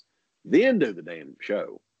success, then do the damn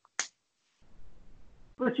show.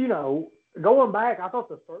 But, going back, I thought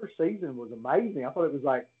the first season was amazing. I thought it was,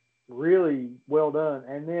 like, really well done.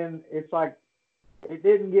 And then it's like, it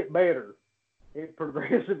didn't get better. It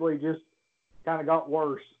progressively just kind of got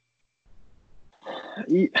worse.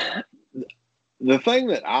 The thing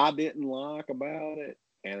that I didn't like about it,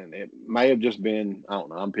 and it may have just been, I don't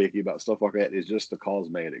know, I'm picky about stuff like that, is just the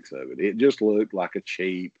cosmetics of it. It just looked like a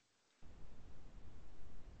cheap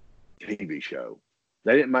TV show.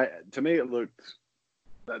 They didn't make, to me, it looked,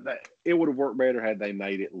 it would have worked better had they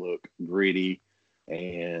made it look gritty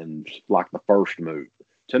and like the first movie.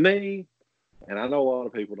 To me, and I know a lot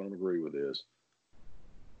of people don't agree with this,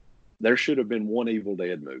 there should have been one Evil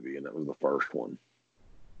Dead movie, and that was the first one.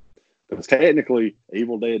 Because technically,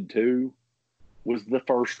 Evil Dead 2 was the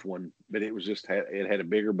first one, but it was just it had a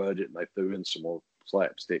bigger budget, and they threw in some more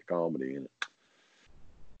slapstick comedy in it.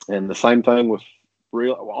 And the same thing with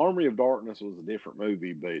Army of Darkness was a different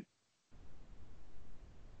movie, but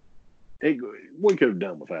we could have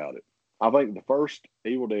done without it. I think the first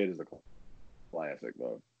Evil Dead is a classic,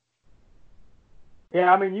 though.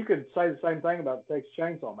 Yeah, I mean, you could say the same thing about the Texas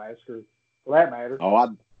Chainsaw Massacre, for that matter. Oh,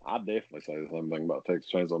 I'd definitely say the same thing about Texas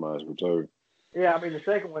Chainsaw Massacre, too. Yeah, I mean, the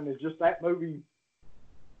second one is just that movie,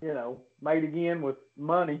 made again with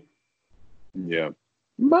money. Yeah.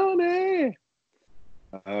 Money!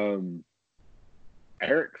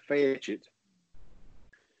 Eric Fetchit.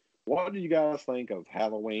 What do you guys think of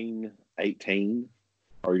Halloween 18?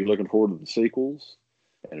 Are you looking forward to the sequels?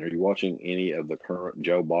 And are you watching any of the current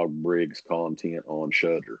Joe Bob Briggs content on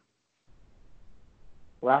Shudder?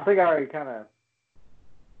 Well, I think I already kind of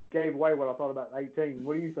gave away what I thought about 18.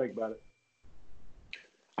 What do you think about it?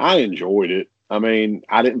 I enjoyed it. I mean,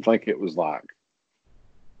 I didn't think it was like,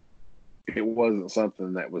 it wasn't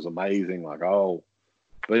something that was amazing, like,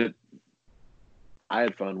 but I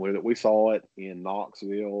had fun with it. We saw it in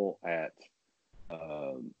Knoxville at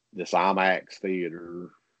this IMAX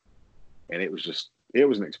theater, and it was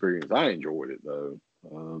an experience. I enjoyed it, though.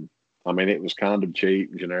 I mean, it was kind of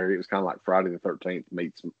cheap, generic. It was kind of like Friday the 13th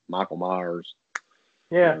meets Michael Myers.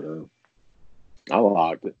 Yeah. I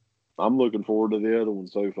liked it. I'm looking forward to the other one,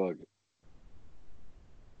 so fuck it.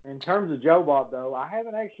 In terms of Joe Bob, though, I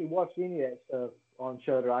haven't actually watched any of that stuff on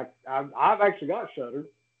Shudder. I've actually got Shudder,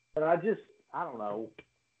 but I don't know.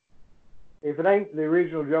 If it ain't the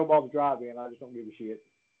original Joe Bob's Drive-In, I just don't give a shit.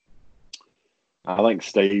 I think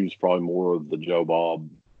Steve's probably more of the Joe Bob,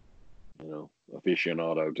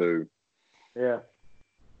 aficionado too. Yeah.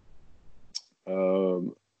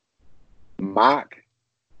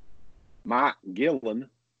 Mike Gillen,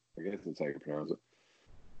 I guess that's how you pronounce it.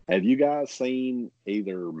 Have you guys seen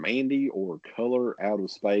either Mandy or Color Out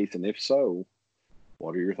of Space? And if so,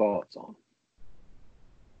 what are your thoughts on?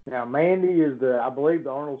 Now, Mandy is I believe, the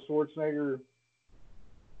Arnold Schwarzenegger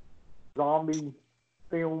zombie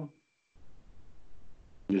film.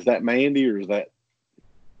 Is that Mandy or is that?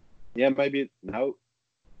 Yeah, maybe. No.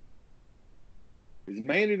 Is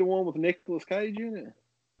Mandy the one with Nicolas Cage in it?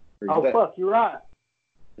 Fuck, you're right.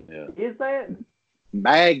 Yeah. Is that?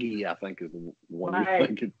 Maggie, I think, is the one you're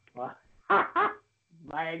thinking.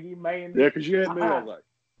 Maggie, Mandy. Yeah, because you had me. I was like,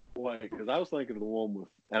 wait, because I was thinking of the one with,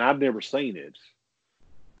 and I've never seen it.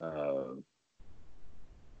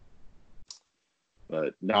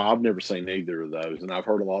 But no, I've never seen either of those, and I've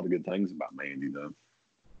heard a lot of good things about Mandy, though.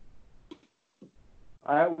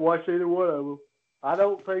 I haven't watched either one of them. I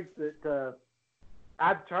don't think that.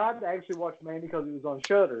 I tried to actually watch Mandy because it was on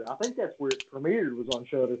Shudder. I think that's where it premiered, was on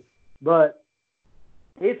Shudder. But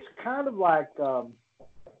it's kind of like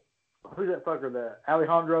who's that fucker? The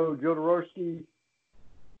Alejandro Jodorowsky.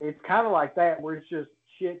 It's kind of like that, where it's just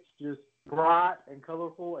shit's just bright and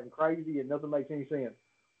colorful and crazy, and nothing makes any sense.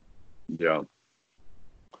 Yeah.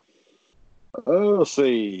 Let's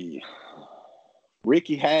see.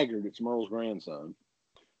 Ricky Haggard, it's Merle's grandson.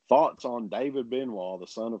 Thoughts on David Benoit, the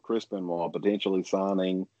son of Chris Benoit, potentially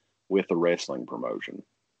signing with the wrestling promotion?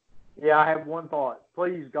 Yeah, I have one thought.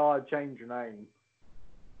 Please, God, change your name.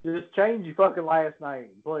 Just change your fucking last name,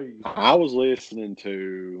 please. I was listening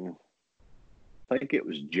to, I think it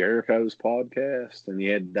was Jericho's podcast, and he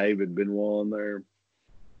had David Benoit on there.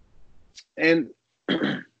 And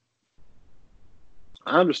I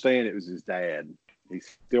understand it was his dad.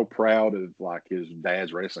 He's still proud of like his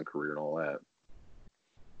dad's wrestling career and all that.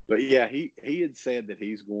 But yeah, he had said that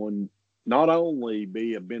he's going not only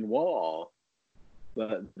be a Benoit,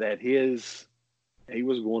 but that he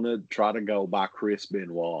was going to try to go by Chris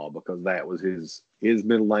Benoit because that was his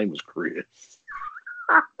middle name was Chris.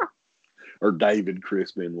 Or David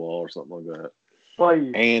Chris Benoit or something like that.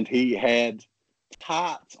 Please. And he had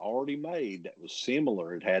tights already made that was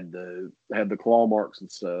similar. It had the claw marks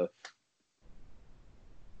and stuff.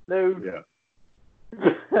 Dude.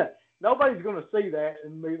 Yeah. Nobody's going to see that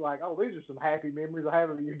and be like, oh, these are some happy memories I have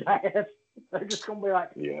of your dad. They're just going to be like,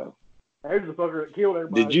 yeah. There's the fucker that killed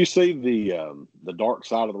everybody. Did you see the Dark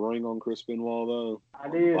Side of the Ring on Chris Benoit though? I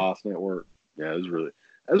did. On the Vice Network. Yeah, it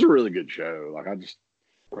was a really good show. Like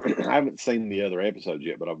I haven't seen the other episodes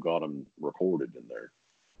yet, but I've got them recorded in there.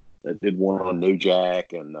 They did one on New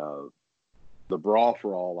Jack and the Brawl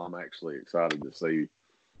for All. I'm actually excited to see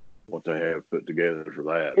what they have put together for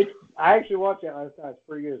that. I actually watched that last night. It's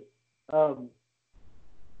pretty good.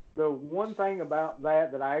 The one thing about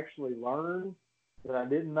that I actually learned that I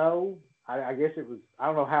didn't know, I guess it was, I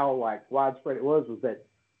don't know how like widespread it was that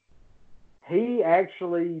he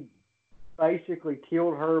actually basically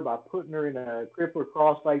killed her by putting her in a crippler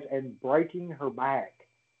crossface and breaking her back.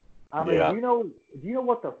 I mean, do you know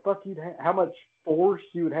what the fuck how much force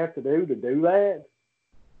you would have to do that?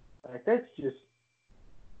 Like, that's just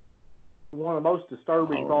one of the most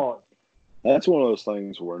disturbing thoughts. That's one of those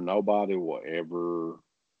things where nobody will ever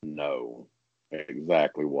know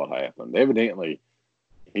exactly what happened. Evidently,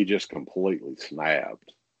 he just completely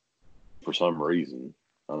snapped for some reason.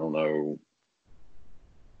 I don't know.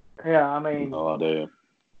 Yeah, I mean, no idea.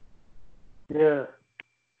 Yeah,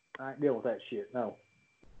 I ain't dealing with that shit. No.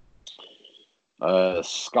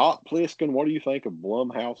 Scott Pliskin, what do you think of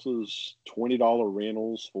Blumhouse's $20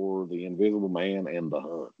 rentals for The Invisible Man and The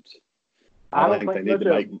Hunt? I think they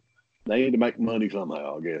need to make money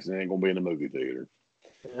somehow. I guess it ain't gonna be in the movie theater.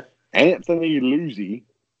 Yeah. Anthony Luzzi,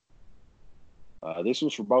 this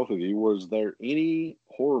was for both of you. Was there any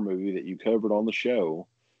horror movie that you covered on the show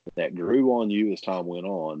that grew on you as time went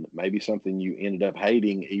on? Maybe something you ended up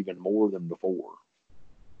hating even more than before?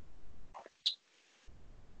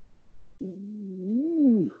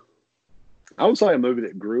 I would say a movie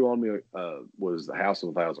that grew on me was The House of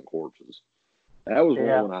a Thousand Corpses. That was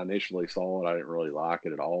one when I initially saw it. I didn't really like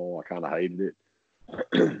it at all. I kind of hated it.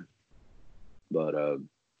 But,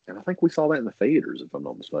 and I think we saw that in the theaters, if I'm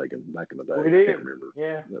not mistaken, back in the day. We did. I can't remember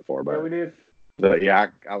that far back. Yeah, we did. But yeah,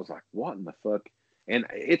 I was like, what in the fuck? And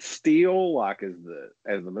it's still like as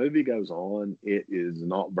the movie goes on, it is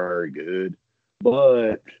not very good.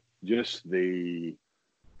 But just the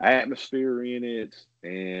atmosphere in it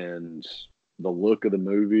and the look of the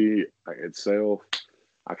movie itself,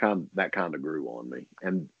 that kind of grew on me.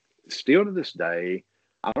 And still to this day,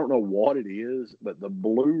 I don't know what it is, but the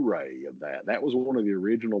Blu-ray of that was one of the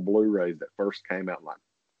original Blu-rays that first came out in like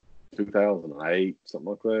 2008, something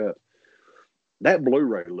like that. That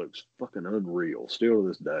Blu-ray looks fucking unreal still to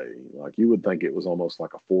this day. Like you would think it was almost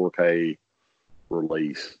like a 4K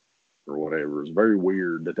release or whatever. It's very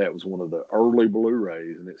weird that was one of the early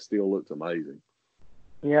Blu-rays and it still looks amazing.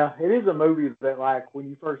 Yeah, it is a movie that, like, when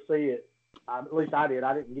you first see it, at least I did.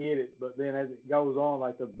 I didn't get it, but then as it goes on,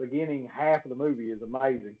 like the beginning half of the movie is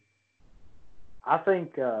amazing. I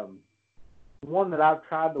think one that I've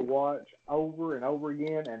tried to watch over and over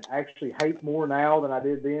again and actually hate more now than I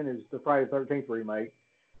did then is the Friday the 13th remake.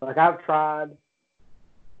 Like, I've tried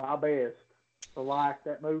my best to like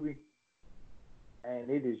that movie, and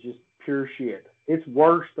it is just pure shit. It's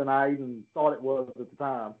worse than I even thought it was at the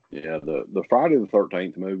time. Yeah, the Friday the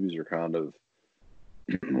 13th movies are kind of,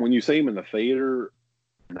 when you see them in the theater,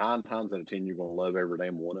 9 times out of 10 you're going to love every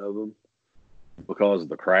damn one of them because of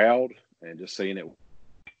the crowd and just seeing it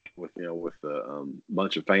with a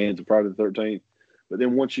bunch of fans of Friday the 13th. But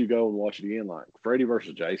then once you go and watch it again, like Freddy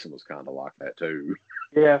versus Jason was kind of like that too.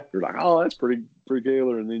 Yeah, you're like, oh, that's pretty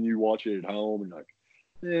killer, and then you watch it at home and you're like,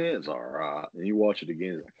 yeah, it's all right, and you watch it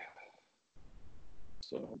again, it's like,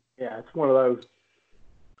 so yeah, it's one of those.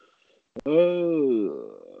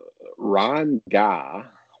 Ryan Guy,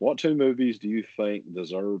 what 2 movies do you think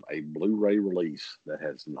deserve a Blu-ray release that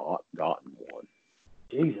has not gotten one?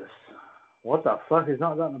 Jesus, what the fuck has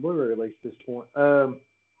not gotten a Blu-ray release at this point?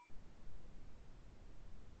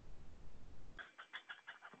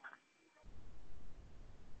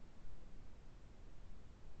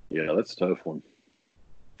 Yeah, that's a tough one.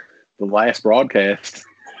 The Last Broadcast.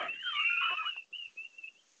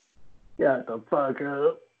 Got the fuck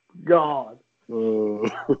up. God. Oh,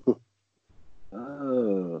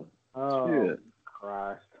 shit.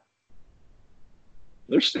 Christ.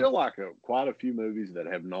 There's still like quite a few movies that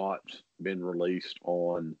have not been released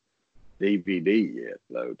on DVD yet,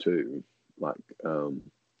 though, too. Like,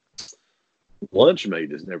 Lunch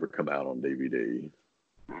Meat has never come out on DVD.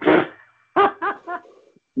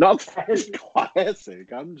 Not that it's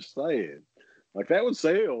classic. I'm just saying. Like, that would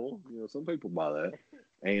sell. Some people buy that.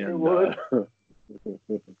 And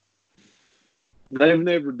they've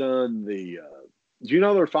never done the... do you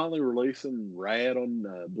know they're finally releasing Rad on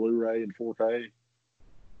Blu-ray and 4K?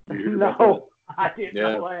 No, I didn't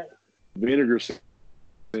know that. Vinegar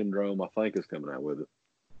Syndrome, I think, is coming out with it.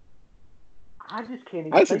 I just can't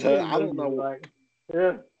even think of it. I don't know. Like,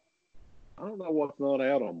 yeah. I don't know what's not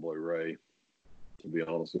out on Blu-ray, to be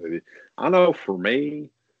honest with you. I know for me,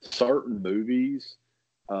 certain movies,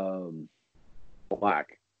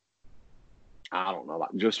 like, I don't know,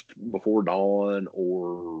 like Just Before Dawn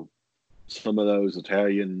or some of those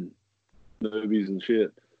Italian movies and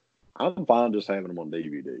shit, I'm fine just having them on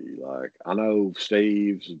DVD. Like, I know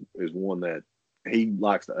Steve's is one that he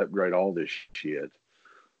likes to upgrade all this shit.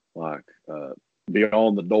 Like,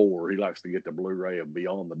 Beyond the Door, he likes to get the Blu-ray of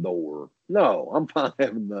Beyond the Door. No, I'm fine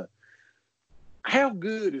having the. How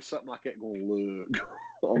good is something like that going to look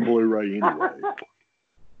on Blu-ray anyway?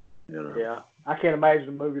 You know? Yeah, I can't imagine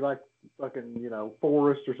a movie like fucking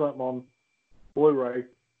Forrest or something on Blu-ray.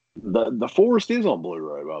 The Forest is on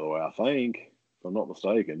Blu-ray, by the way. I think, if I'm not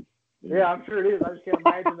mistaken. Yeah, I'm sure it is. I just can't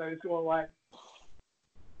imagine that it's going like.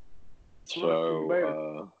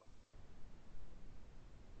 So,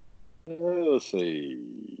 let's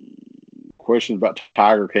see. Questions about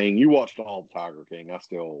Tiger King. You watched all of Tiger King. I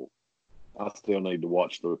still need to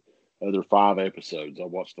watch the other 5 episodes. I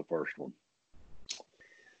watched the first one.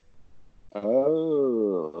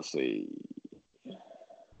 Let's see.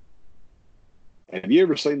 Have you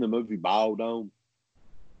ever seen the movie Biodome?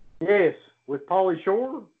 Yes, with Pauly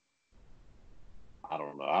Shore. I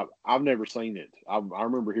don't know. I've never seen it. I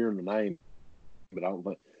remember hearing the name, but I don't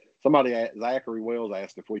think somebody. Zachary Wells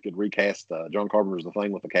asked if we could recast John Carpenter's The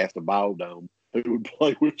Thing with the cast of Biodome. Who would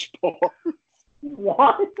play which part?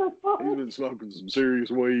 What? He's been smoking some serious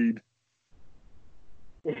weed.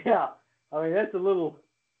 Yeah, I mean that's a little.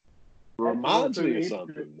 Reminds me of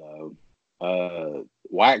something though.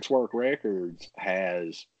 Waxwork Records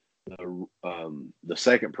has the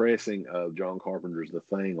second pressing of John Carpenter's The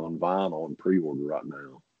Thing on vinyl and pre-order right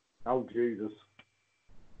now. Oh Jesus!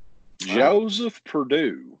 Joseph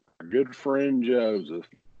Purdue, our good friend Joseph,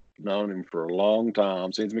 known him for a long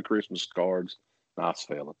time, sends me Christmas cards. Nice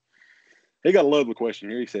fella. He got a lovely question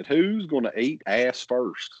here. He said, "Who's going to eat ass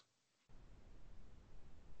first?"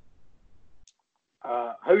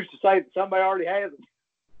 Who's to say that somebody already has it?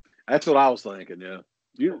 That's what I was thinking. Yeah,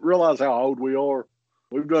 you realize how old we are?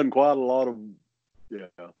 We've done quite a lot of. Yeah.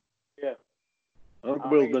 Uncle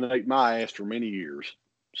Bill's been eating my ass for many years,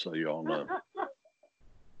 so you all know.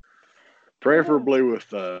 Preferably with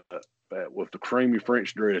the creamy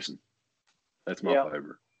French dressing. That's my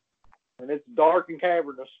favorite. And it's dark and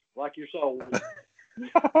cavernous, like your soul.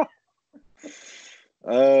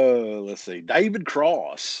 Let's see. David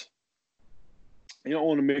Cross. You don't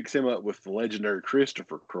want to mix him up with the legendary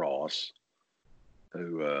Christopher Cross,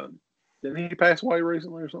 who didn't he pass away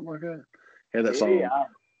recently or something like that? Had that song.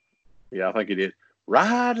 Yeah, I think he did.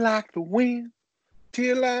 Ride like the wind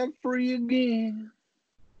till I'm free again.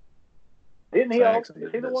 Didn't he? Is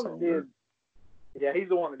he the one that did? Yeah, he's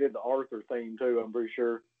the one that did the Arthur theme too. I'm pretty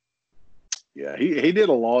sure. Yeah, he did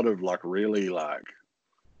a lot of really like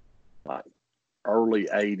early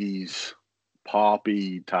 '80s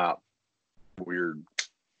poppy type weird,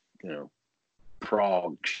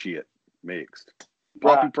 prog shit mixed.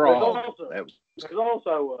 Poppy prog. There's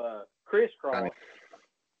also Chris Cross,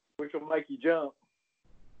 which will make you jump.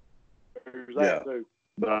 There's that too.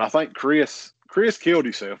 But I think Chris killed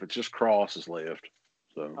himself. It's just Cross is left.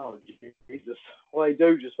 So. Oh Jesus! Well, they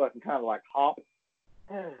do just fucking kind of like hop.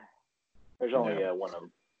 There's only one of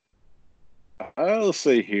them. Let's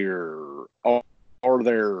see here. Are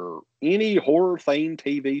there any horror-themed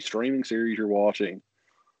TV streaming series you're watching?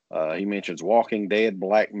 He mentions Walking Dead,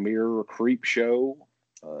 Black Mirror, Creep Show,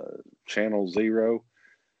 Channel Zero.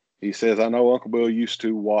 He says, I know Uncle Bill used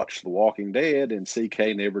to watch The Walking Dead, and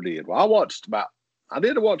CK never did. Well, I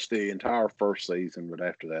did watch the entire first season, but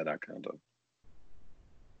after that, I kind of...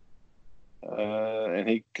 and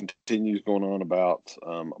he continues going on about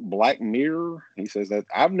Black Mirror. He says that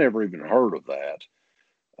I've never even heard of that.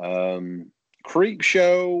 Creep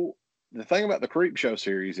Show. The thing about the Creep Show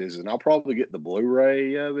series is, and I'll probably get the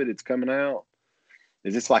Blu-ray of it. It's coming out.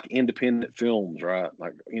 Is it's like independent films, right?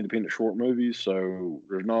 Like independent short movies. So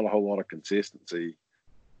there's not a whole lot of consistency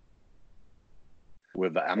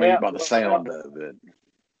with that. I mean, by the sound of it.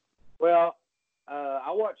 Well,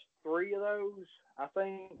 I watched 3 of those, I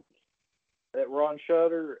think, that were on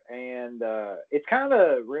Shudder, and it's kind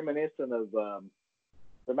of reminiscent of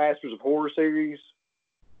the Masters of Horror series.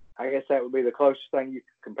 I guess that would be the closest thing you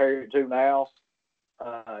could compare it to now.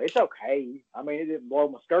 It's okay. I mean, it didn't blow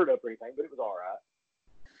my skirt up or anything, but it was all right.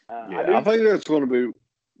 I think that's going to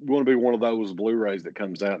be one of those Blu-rays that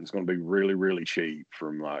comes out and it's going to be really, really cheap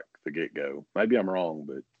from like the get-go. Maybe I'm wrong,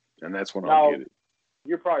 and that's when I'll get it.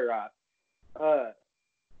 You're probably right. The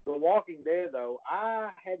Walking Dead, though,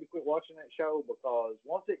 I had to quit watching that show because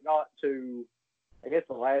once it got to, I guess,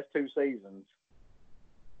 the last 2 seasons,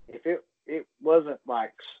 if it wasn't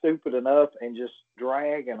like stupid enough and just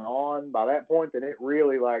dragging on by that point, then it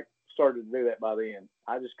really like started to do that by the end.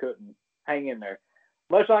 I just couldn't hang in there.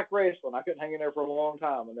 Much like wrestling, I couldn't hang in there for a long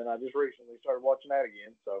time, and then I just recently started watching that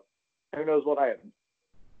again. So who knows what happened?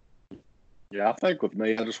 Yeah, I think with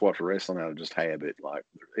me, I just watch wrestling out of just habit. Like,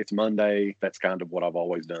 it's Monday. That's kind of what I've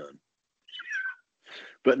always done.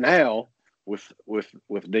 But now with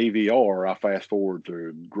DVR, I fast forward through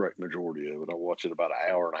a great majority of it. I watch it about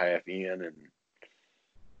an hour and a half in and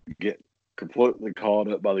get completely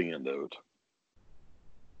caught up by the end of it.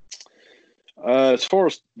 As far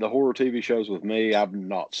as the horror TV shows with me, I've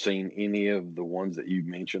not seen any of the ones that you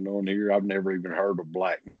mentioned on here. I've never even heard of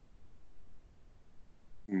Black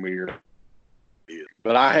Mirror.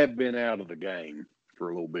 But I have been out of the game for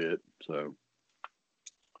a little bit, so.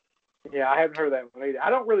 Yeah, I haven't heard that one either. I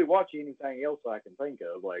don't really watch anything else I can think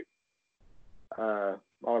of, like, on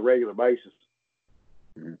a regular basis.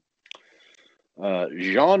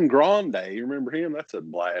 Jean Grande, you remember him? That's a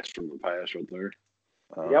blast from the past right there.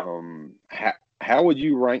 Yep. How would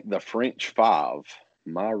you rank the French Five?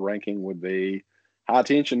 My ranking would be High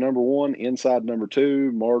Tension number 1, Inside number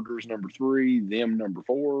 2, Martyrs number 3, Them number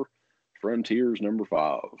 4, Frontiers number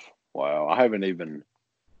 5. Wow, I haven't even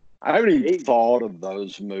thought of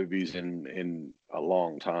those movies in a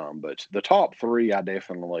long time, but the top 3 I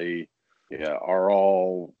definitely are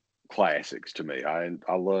all classics to me.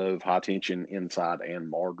 I love High Tension, Inside, and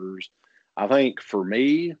Martyrs. I think for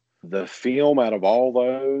me, the film out of all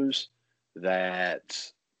those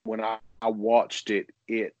that when I watched it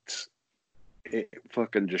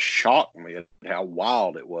fucking just shocked me at how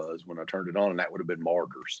wild it was when I turned it on, and that would have been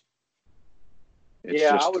Martyrs.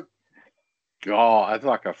 I would. God, it's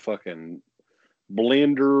like a fucking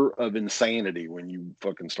blender of insanity when you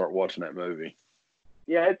fucking start watching that movie.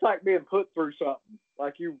 Yeah, it's like being put through something.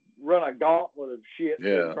 Like you run a gauntlet of shit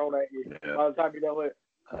being thrown at you by the time you're done with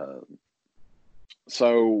it.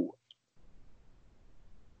 So,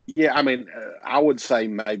 yeah, I mean, I would say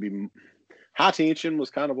maybe High Tension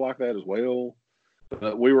was kind of like that as well.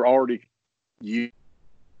 But we were already used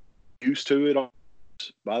to it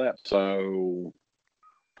by that. So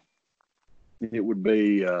it would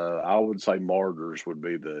be, I would say Martyrs would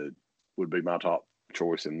be my top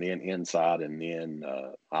choice, and then Inside, and then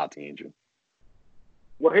High Tension.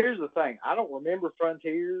 Well, here's the thing. I don't remember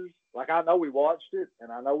Frontiers. Like, I know we watched it,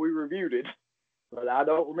 and I know we reviewed it, but I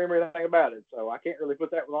don't remember anything about it, so I can't really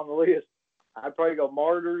put that one on the list. I'd probably go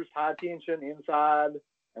Martyrs, High Tension, Inside,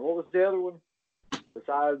 and what was the other one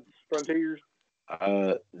besides Frontiers?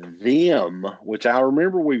 Them, which I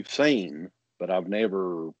remember we've seen, but I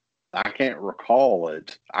can't recall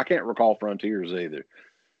it. I can't recall Frontiers either.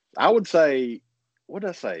 I would say, what did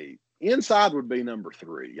I say? Inside would be number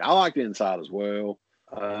 3. I liked Inside as well.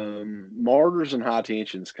 Martyrs and High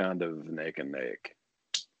Tension's kind of neck and neck.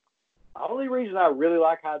 The only reason I really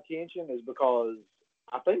like High Tension is because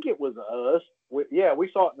I think it was us. We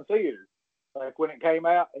saw it in the theater, like when it came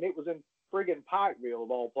out, and it was in friggin' Pikeville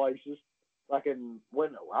of all places. Like I don't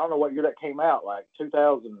know what year that came out, like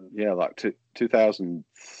 2000. Yeah, like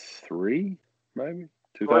 2003, maybe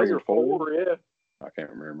 2004. Yeah, I can't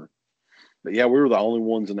remember. But yeah, we were the only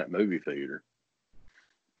ones in that movie theater.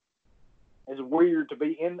 It's weird to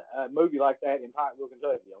be in a movie like that in Pikeville,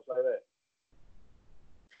 Kentucky. I'll say that.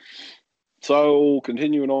 So,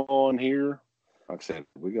 continuing on here, like I said,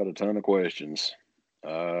 we got a ton of questions.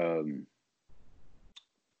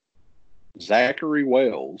 Zachary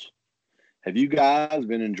Wells, have you guys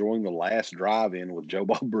been enjoying The Last Drive-In with Joe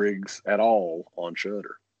Bob Briggs at all on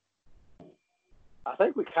Shudder? I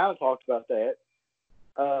think we kind of talked about that.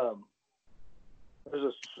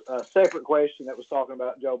 There's a separate question that was talking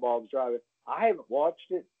about Joe Bob's Drive-In. I haven't watched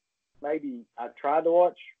it. Maybe I tried to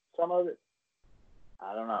watch some of it.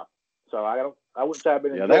 I don't know. So I wouldn't say I've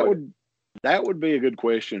been enjoying it. That would be a good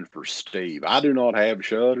question for Steve. I do not have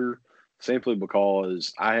Shudder simply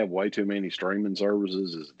because I have way too many streaming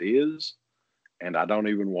services as it is, and I don't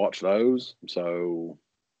even watch those. So,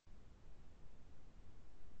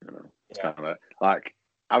 it's kind of like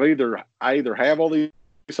I either have all these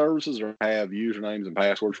services or have usernames and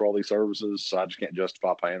passwords for all these services, so I just can't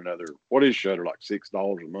justify paying another. What is Shudder, like $6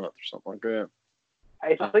 a month or something like that?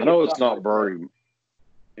 I know it's not very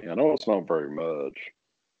much.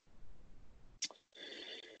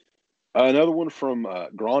 Another one from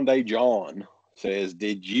Grande John says,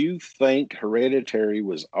 did you think Hereditary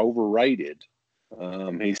was overrated?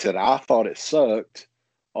 He said, I thought it sucked.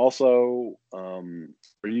 Also, are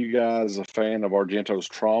you guys a fan of Argento's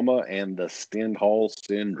Trauma and the Stendhal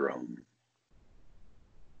Syndrome?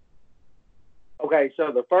 Okay,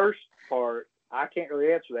 so the first part, I can't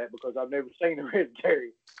really answer that because I've never seen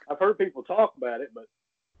Hereditary. I've heard people talk about it, but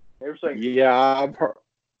never seen it. Yeah, I've heard,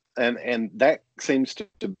 and that seems to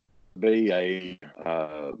be a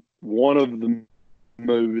one of the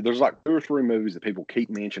movies. There's like 2 or 3 movies that people keep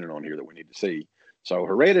mentioning on here that we need to see. So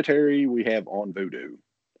Hereditary, we have on Vudu.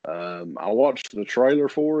 I watched the trailer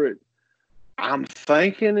for it. I'm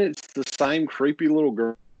thinking it's the same creepy little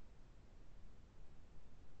girl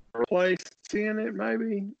place in it,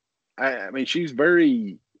 maybe. I mean, she's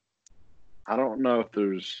very. I don't know if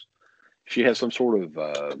there's. She has some sort of.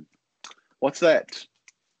 What's that?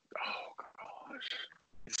 Oh gosh,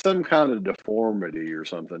 some kind of deformity or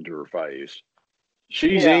something to her face.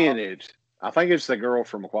 She's in it. I think it's the girl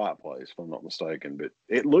from A Quiet Place, if I'm not mistaken. But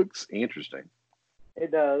it looks interesting.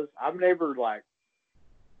 It does. I've never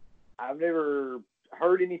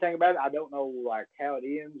heard anything about it. I don't know like how it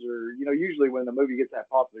ends, or usually when the movie gets that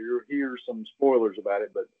popular, you'll hear some spoilers about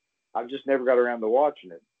it. But I've just never got around to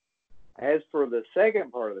watching it. As for the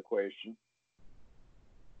second part of the question,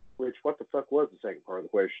 which what the fuck was the second part of the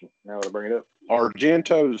question? Now that I bring it up,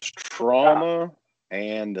 Argento's trauma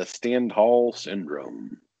and the Stendhal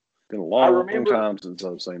syndrome. It's been a long time since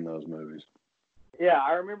I've seen those movies. Yeah,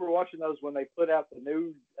 I remember watching those when they put out the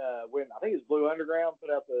new, when I think it was Blue Underground put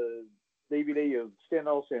out the DVD of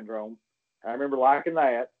Stendhal Syndrome. I remember liking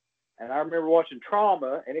that. And I remember watching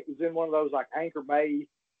Trauma, and it was in one of those like Anchor Bay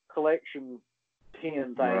collection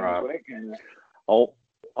tin things. Right. When it came out.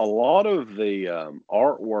 A lot of the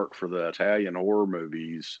artwork for the Italian horror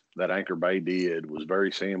movies that Anchor Bay did was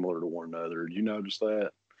very similar to one another. Did you notice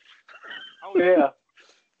that? Oh, yeah.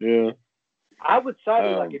 Yeah. I would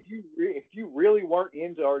say, like, if you really weren't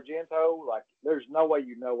into Argento, like, there's no way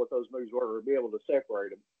you know what those movies were or be able to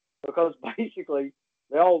separate them, because basically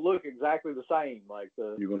they all look exactly the same. Like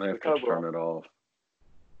you're gonna have to turn it off.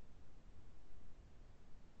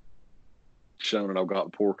 Showing that I've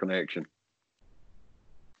got poor connection.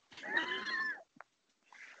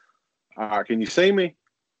 All right, can you see me?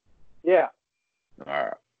 Yeah.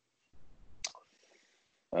 All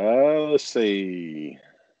right. Let's see.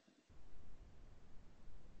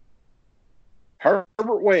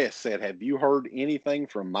 Herbert West said, have you heard anything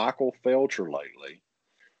from Michael Felcher lately?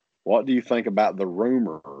 What do you think about the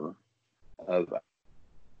rumor of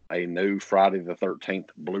a new Friday the 13th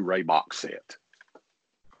Blu-ray box set?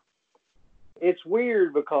 It's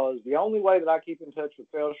weird because the only way that I keep in touch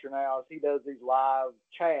with Felcher now is he does these live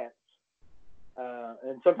chats,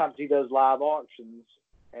 and sometimes he does live auctions,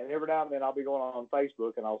 and every now and then I'll be going on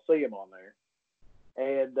Facebook and I'll see him on there.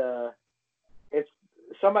 And it's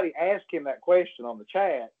somebody asked him that question on the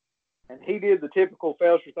chat, and he did the typical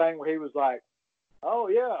Felcher thing where he was like, "Oh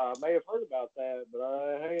yeah, I may have heard about that,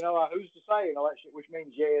 but who's to say?" And all that shit, which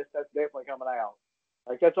means yes, that's definitely coming out.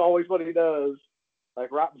 Like that's always what he does.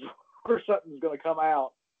 Like right before something's going to come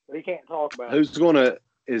out, but he can't talk about. Who's going to?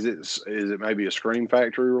 Is it maybe a Scream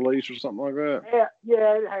Factory release or something like that?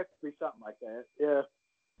 Yeah, it has to be something like that. Yeah.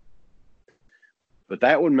 But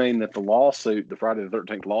that would mean that the Friday the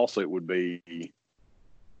 13th lawsuit would be.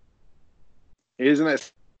 Isn't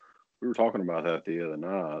it? We were talking about that the other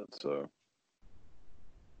night. So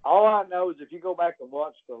all I know is if you go back and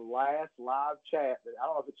watch the last live chat, I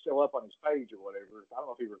don't know if it's still up on his page or whatever. I don't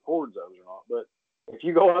know if he records those or not. But if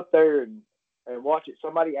you go up there and watch it,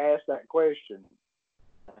 somebody asked that question,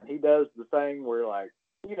 and he does the thing where, like,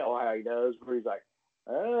 you know how he does, where he's like,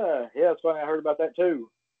 yeah, it's funny. I heard about that too.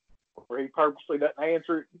 Where he purposely doesn't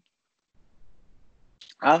answer it.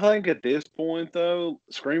 I think at this point, though,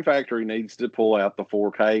 Scream Factory needs to pull out the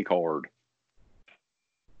 4K card.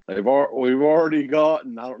 We've already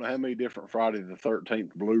gotten, I don't know how many different Friday the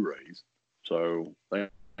 13th Blu-rays. So they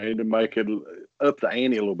need to make it up the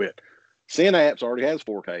ante a little bit. Synapse already has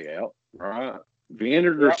 4K out, right?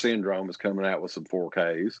 Vinegar Syndrome is coming out with some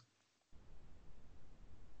 4Ks.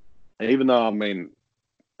 Even though, I mean,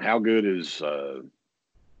 how good is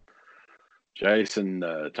Jason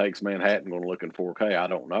Takes Manhattan going to look in 4K? I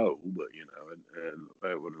don't know, but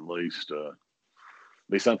it would at least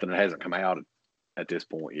be something that hasn't come out at this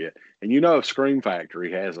point yet. And if Scream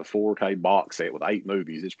Factory has a 4K box set with 8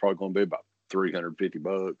 movies, it's probably going to be about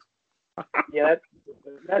 $350. Yeah,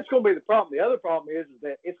 that's going to be the problem. The other problem is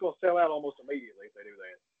that it's going to sell out almost immediately if they do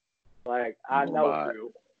that. Like I know it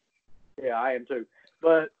will. Yeah, I am too.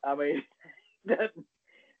 But I mean,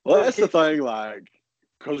 well, that's the thing. Like.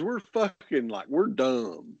 Because we're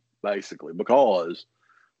dumb, basically, because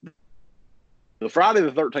the Friday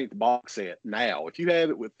the 13th box set now, if you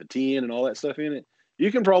have it with the 10 and all that stuff in it,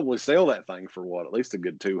 you can probably sell that thing for at least a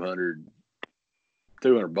good $200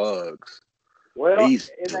 bucks. Well,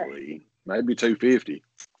 easily, maybe $250.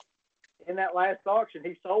 in that last auction,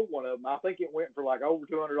 he sold one of them. I think it went for like over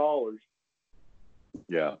 $200.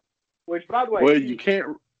 Yeah. Which, by the way, Well, you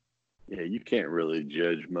can't. Yeah, you can't really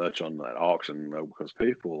judge much on that auction though, because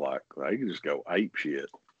people like they can just go ape shit.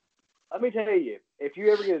 let me tell you, if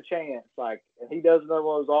you ever get a chance, like, and he does another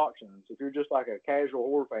one of those auctions, if you're just like a casual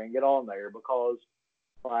horror fan, get on there because,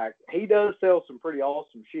 like, he does sell some pretty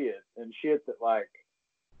awesome shit and shit that, like,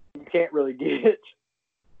 you can't really get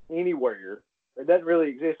anywhere. It doesn't really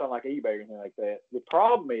exist on, like, eBay or anything like that. The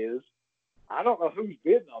problem is, I don't know who's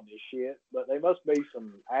bidding on this shit, but they must be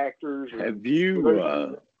some actors. Have you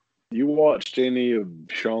watched any of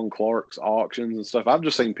Sean Clark's auctions and stuff? I've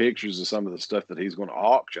just seen pictures of some of the stuff that he's going to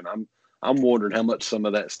auction. I'm wondering how much some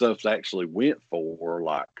of that stuff actually went for.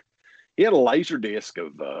 Like, he had a laser disc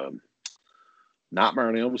of Nightmare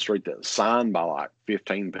on Elm Street that was signed by like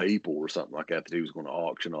 15 people or something like that he was going to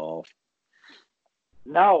auction off.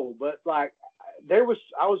 No, but like I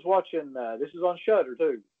was watching. This is on Shudder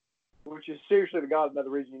too, which is seriously to God another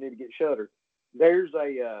reason you need to get Shudder. There's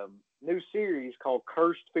a new series called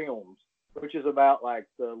Cursed Films, which is about like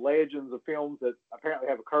the legends of films that apparently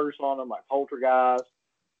have a curse on them, like Poltergeist,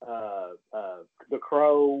 The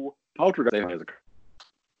Crow. Poltergeist has a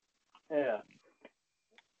Yeah.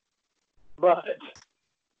 But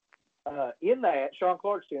in that, Sean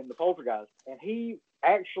Clark's in the Poltergeist, and he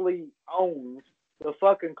actually owns the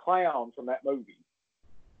fucking clown from that movie.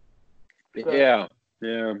 So, yeah.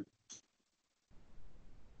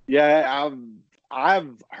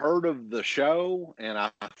 I've heard of the show, and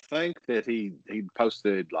I think that he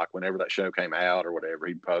posted, like, whenever that show came out or whatever,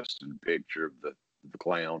 he posted a picture of the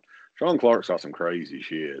clown. Sean Clark's got some crazy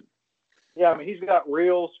shit. Yeah, I mean, he's got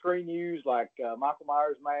real screen use, like Michael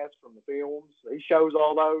Myers mask from the films. He shows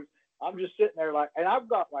all those. I'm just sitting there like, and I've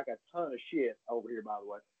got like a ton of shit over here, by the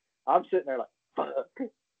way. I'm sitting there like, fuck.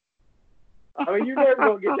 I mean, you're never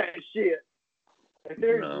going to get that shit.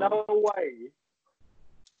 There's no way.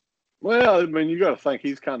 Well, I mean, you got to think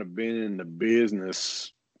he's kind of been in the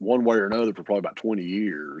business one way or another for probably about 20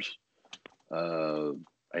 years,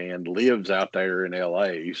 and lives out there in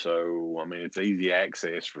LA. So, I mean, it's easy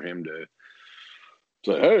access for him to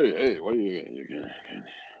say, hey, what are you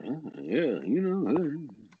yeah, you know.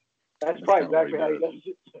 That's probably exactly how he does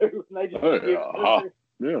it too. They just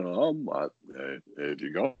I'm like, hey, if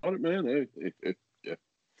you got it, man. Yeah.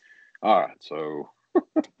 All right, so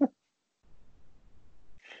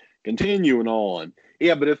continuing on.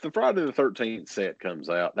 Yeah, but if the Friday the 13th set comes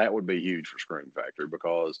out, that would be huge for Scream Factory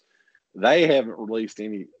because they haven't released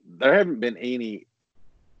any. There haven't been any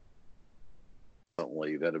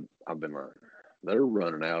that I've been like, they're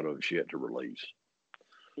running out of shit to release.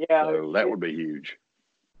 Yeah, so that would be huge.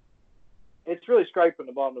 It's really scraping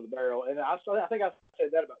the bottom of the barrel, and I think I said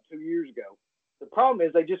that about 2 years ago. The problem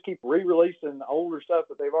is they just keep re-releasing older stuff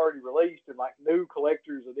that they've already released in like new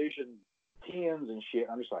collector's edition tins and shit.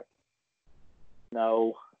 I'm just like,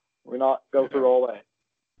 no, we're not go through all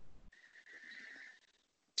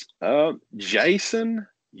that. Jason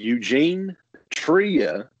Eugene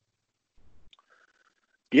Tria.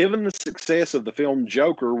 Given the success of the film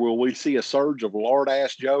Joker, will we see a surge of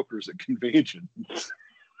lard-ass jokers at conventions?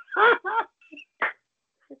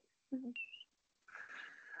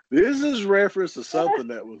 This is reference to something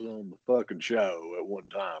that was on the fucking show at one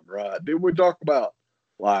time, right? Didn't we talk about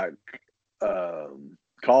like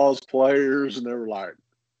cosplayers and there was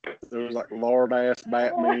like lard ass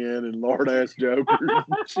Batman and lard ass Jokers and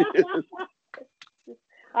shit?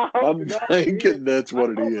 I'm thinking that's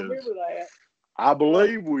what it is. I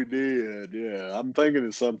believe we did. Yeah, I'm thinking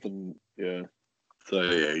it's something. Yeah. So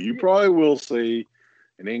yeah, you probably will see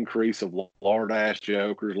an increase of lard-ass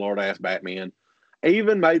Jokers, lard-ass Batman,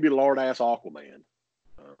 even maybe lard-ass Aquaman.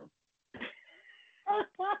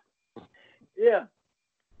 Yeah.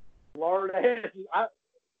 Lard-ass.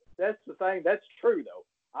 That's the thing. That's true, though.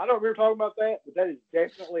 I don't remember talking about that, but that is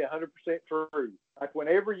definitely 100% true. Like,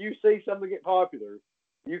 whenever you see something get popular,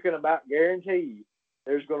 you can about guarantee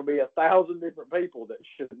there's going to be 1,000 different people that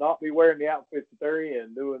should not be wearing the outfits that they're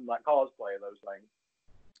in doing, like, cosplay of those things.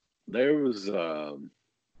 There was...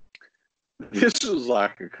 this was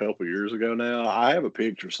like a couple years ago now. I have a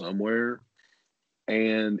picture somewhere,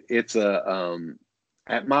 and it's at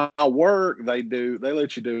my work they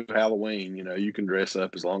let you do Halloween. You know, you can dress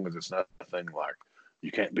up as long as it's nothing like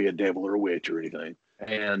you can't be a devil or a witch or anything.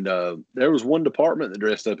 And there was one department that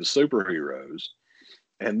dressed up as superheroes,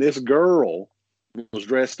 and this girl was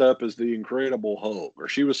dressed up as the Incredible Hulk, or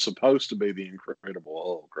she was supposed to be the Incredible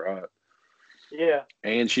Hulk, right? Yeah.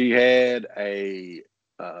 And she had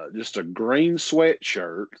just a green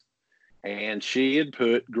sweatshirt, and she had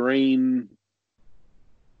put green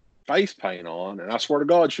face paint on, and I swear to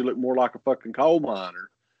God, she looked more like a fucking coal miner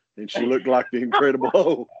than she looked like the Incredible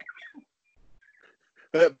Hulk.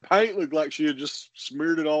 That paint looked like she had just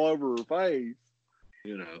smeared it all over her face.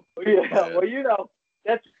 You know. Yeah. Well, you know,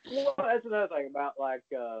 that's another thing about like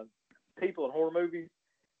people in horror movies.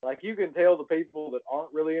 Like you can tell the people that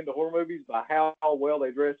aren't really into horror movies by how well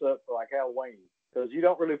they dress up for like Halloween, because you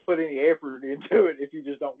don't really put any effort into it if you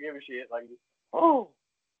just don't give a shit. Like, oh,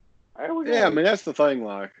 there we go. Yeah, I mean that's the thing.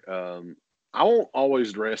 Like, I won't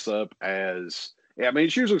always dress up as. Yeah, I mean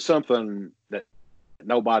it's usually something that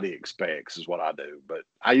nobody expects is what I do. But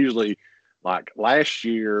I usually, like last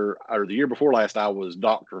year or the year before last, I was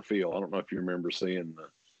Dr. Phil. I don't know if you remember seeing the.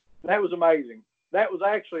 That was amazing. That was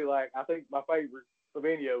actually like I think my favorite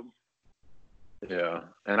video. Yeah,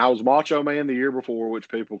 and I was Macho Man the year before, which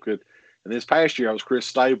people could. And this past year, I was Chris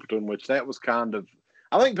Stapleton, which that was kind of.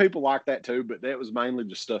 I think people like that too, but that was mainly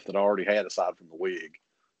just stuff that I already had aside from the wig.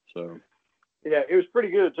 So. Yeah, it was pretty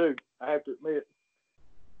good too. I have to admit.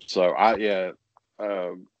 So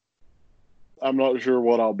I'm not sure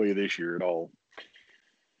what I'll be this year at all,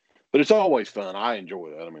 but it's always fun. I enjoy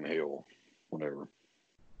that. I mean, hell, whatever.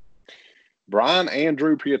 Brian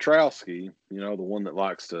Andrew Piotrowski, you know, the one that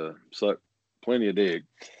likes to suck plenty of dick,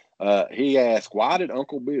 he asked, why did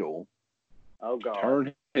Uncle Bill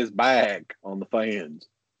turn his back on the fans?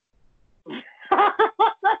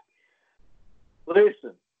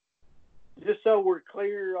 Listen, just so we're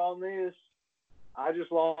clear on this, I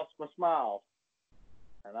just lost my smile,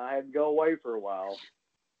 and I had to go away for a while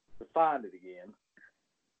to find it again.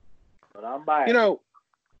 But I'm back. You know,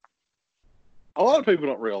 a lot of people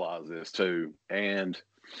don't realize this too, and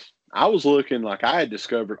I was looking, like I had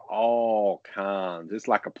discovered all kinds. It's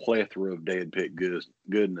like a plethora of Dead Pit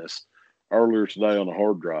goodness earlier today on the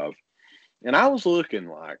hard drive. And I was looking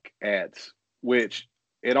like at, which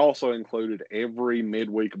it also included every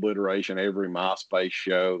midweek obliteration, every MySpace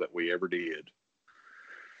show that we ever did.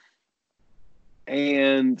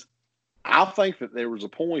 And I think that there was a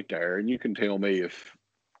point there, and you can tell me if,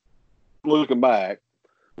 looking back,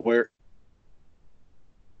 where it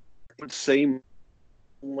would seem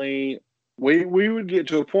we would get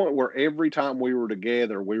to a point where every time we were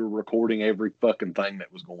together, we were recording every fucking thing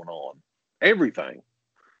that was going on. Everything.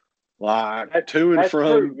 Like to and from.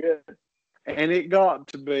 True, yeah. And it got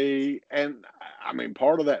to be, and I mean,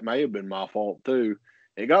 part of that may have been my fault too.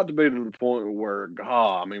 It got to be to the point where,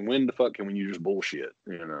 God, I mean, when the fuck can you just bullshit,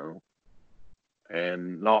 you know,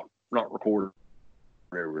 and not record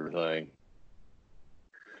everything?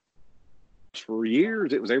 For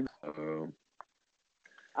years, it was everything.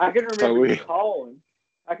 I can remember you calling.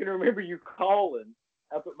 I can remember you calling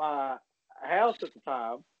up at my house at the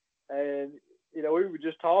time, and you know we were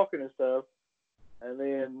just talking and stuff, and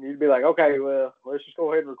then you'd be like, "Okay, well, let's just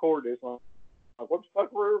go ahead and record this." I'm like, what the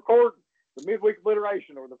fuck are we recording? The midweek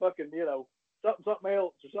obliteration or the fucking, you know, something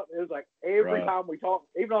else or something. It was like every time we talked,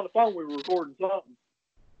 even on the phone, we were recording something.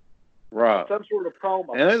 Right. Some sort of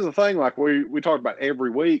promo. And that's the thing, like we talked about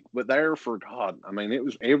every week, but there for God, I mean, it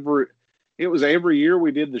was every year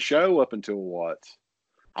we did the show up until what?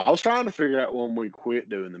 I was trying to figure out when we quit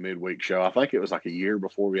doing the midweek show. I think it was like a year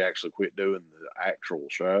before we actually quit doing the actual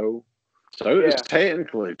show. So it was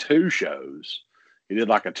technically 2 shows. We did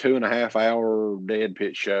like a 2.5 hour Dead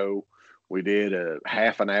Pit show. We did a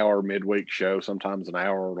half an hour midweek show, sometimes an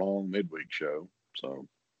hour long midweek show. So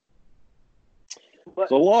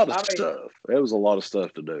it's a lot of stuff. It was a lot of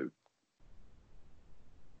stuff to do.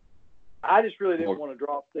 I just really didn't want to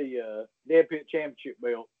drop the Dead Pit Championship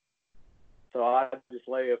belt. So I just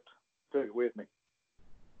left, took it with me.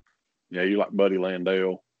 Yeah, you like Buddy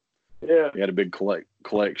Landell. Yeah. He had a big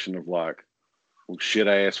collection of like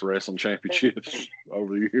shit-ass wrestling championships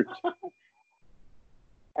over the years.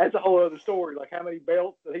 That's a whole other story. Like how many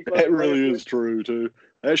belts that he. That really is true too.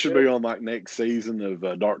 That should be on like next season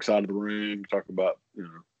of Dark Side of the Ring. Talk about, you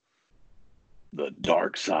know, the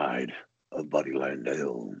dark side of Buddy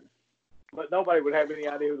Landell. But nobody would have any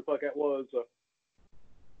idea who the fuck that was. So.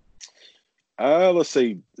 Let's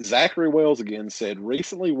see. Zachary Wells again said,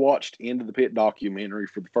 recently watched Into the Pit documentary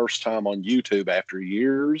for the first time on YouTube after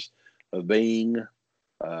years of being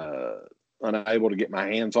unable to get my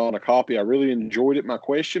hands on a copy. I really enjoyed it. My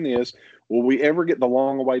question is, will we ever get the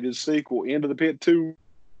long-awaited sequel, Into the Pit 2?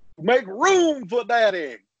 Make room for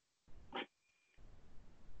Daddy!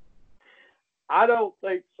 I don't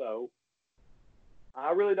think so.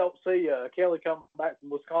 I really don't see Kelly coming back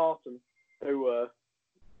from Wisconsin to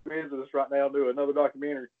visit us right now and do another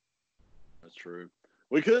documentary. That's true.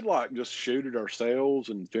 We could like just shoot it ourselves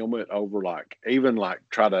and film it over like even like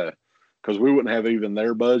try to, because we wouldn't have even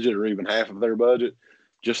their budget or even half of their budget,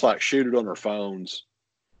 just like shoot it on our phones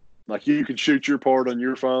Like you could shoot your part on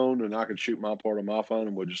your phone, and I could shoot my part on my phone,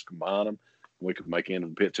 and we'll just combine them. We could make Into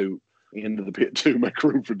the Pit 2, make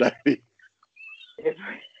room for Daddy.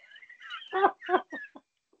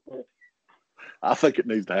 I think it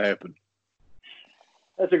needs to happen.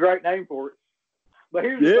 That's a great name for it. But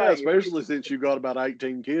here's the thing. Especially since you've got about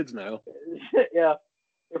 18 kids now. Yeah.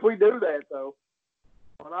 If we do that, though,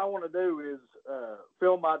 what I want to do is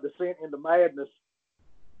film my descent into madness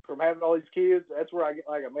from having all these kids. That's where I get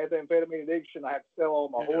like a methamphetamine addiction. I have to sell all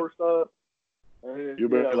my horror stuff. You'll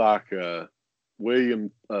be like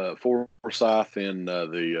William Forsythe in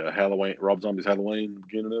the Halloween, Rob Zombie's Halloween,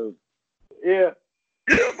 beginning of. Yeah.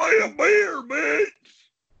 Give me a beer, bitch.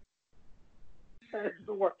 That's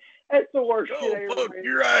the worst. That's the worst shit I ever fuck read.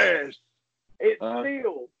 your ass. It's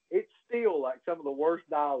still like some of the worst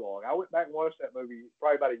dialogue. I went back and watched that movie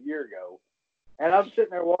probably about a year ago, and I'm sitting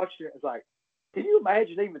there watching it. It's like, can you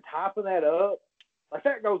imagine even typing that up? Like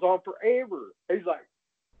that goes on forever. He's like,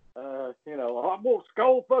 I'm gonna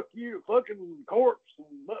skull fuck you, fucking corpse,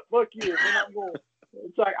 and butt fuck you, and then I'm going.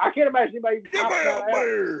 It's like I can't imagine anybody even typing that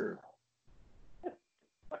out.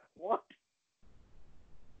 Like, what?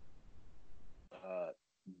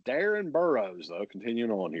 Darren Burroughs, though, continuing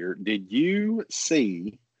on here, did you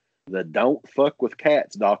see the Don't Fuck with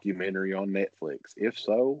Cats documentary on Netflix? If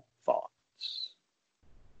so, thoughts?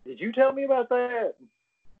 Did you tell me about that?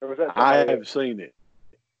 Or was that I have seen it.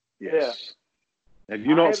 Yes. Yeah. Have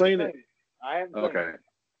you not seen it? I haven't seen it. Okay.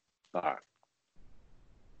 All right.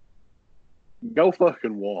 Go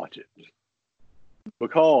fucking watch it.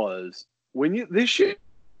 Because this shit,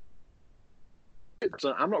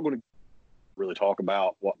 I'm not going to really talk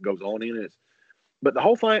about what goes on in it, but the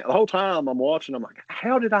whole time I'm watching, I'm like,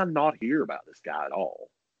 how did I not hear about this guy at all?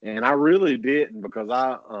 And I really didn't, because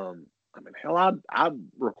I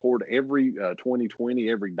record every 2020,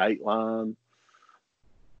 every Dateline,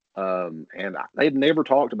 and they'd never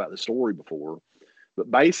talked about the story before.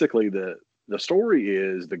 But basically, the story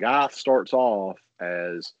is the guy starts off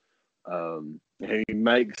as he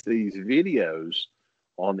makes these videos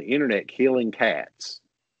on the internet killing cats.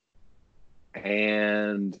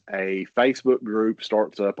 And a Facebook group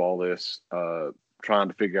starts up all this, trying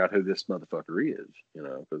to figure out who this motherfucker is,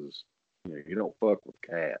 because you don't fuck with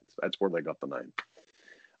cats. That's where they got the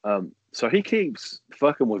name. So he keeps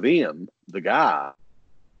fucking with him, the guy,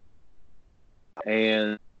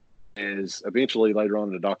 and is eventually later on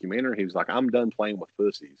in the documentary, he was like, I'm done playing with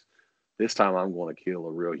pussies. This time I'm going to kill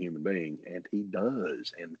a real human being. And he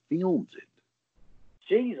does, and films it.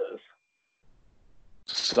 Jesus.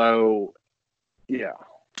 So, yeah.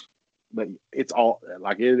 But it's all,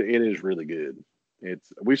 like, it is really good.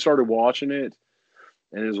 We started watching it,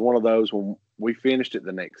 and it was one of those when we finished it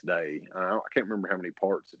the next day. I can't remember how many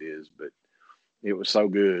parts it is, but it was so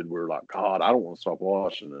good. We were like, God, I don't want to stop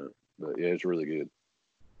watching it. But yeah, it's really good.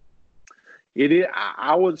 It is.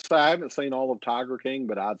 I would say I haven't seen all of Tiger King,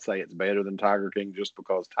 but I'd say it's better than Tiger King just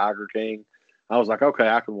because Tiger King, I was like, okay,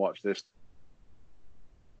 I can watch this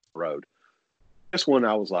road. This one,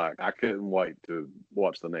 I was like, I couldn't wait to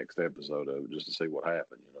watch the next episode of it just to see what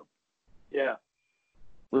happened, Yeah.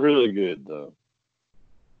 Really good, though.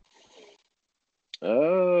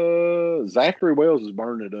 Zachary Wells is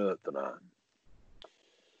burning it up tonight.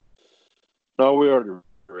 No, we already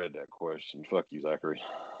read that question. Fuck you, Zachary.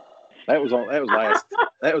 That was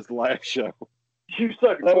the last show. You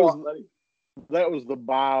suck at buddy. That was the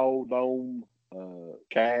Biodome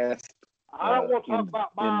cast. I don't want to talk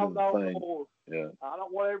about Biodome anymore. Yeah. I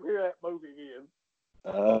don't want to ever hear that movie again.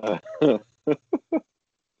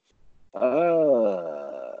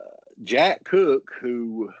 Jack Cook,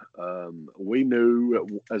 who we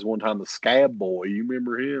knew as one time the Scab Boy. You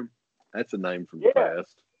remember him? That's a name from the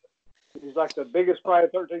past. He's like the biggest Friday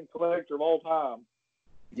the 13th collector of all time.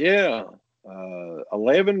 Yeah.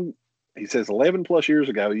 11 plus years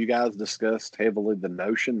ago, you guys discussed heavily the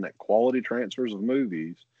notion that quality transfers of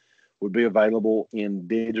movies would be available in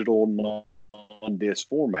digital non-disc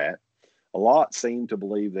format. A lot seem to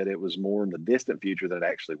believe that it was more in the distant future than it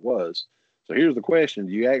actually was. So here's the question.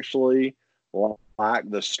 Do you actually like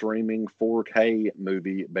the streaming 4K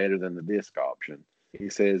movie better than the disc option? He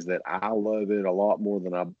says that I love it a lot more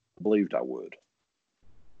than I believed I would.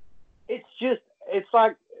 It's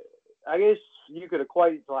like, I guess you could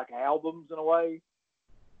equate it to like albums in a way,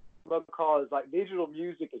 because like digital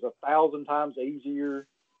music is 1,000 times easier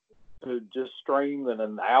to just stream than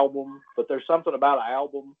an album. But there's something about an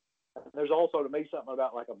album. There's also, to me, something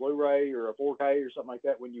about like a Blu-ray or a 4K or something like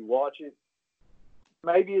that when you watch it.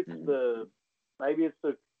 Maybe it's the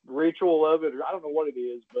ritual of it, or I don't know what it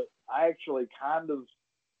is, but I actually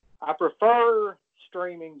I prefer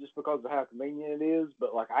streaming just because of how convenient it is,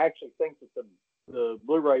 but like I actually think that the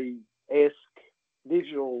Blu-ray-esque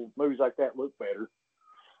digital movies like that look better.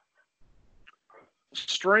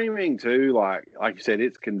 Streaming too, like you said,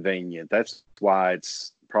 it's convenient. That's why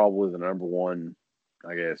it's probably the number one,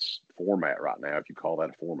 I guess, format right now, if you call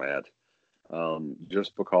that a format.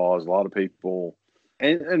 Just because a lot of people,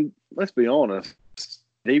 and let's be honest,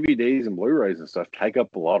 DVDs and Blu-rays and stuff take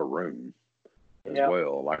up a lot of room as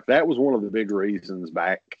well. Like that was one of the big reasons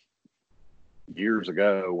back years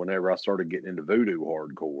ago, whenever I started getting into Voodoo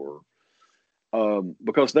hardcore,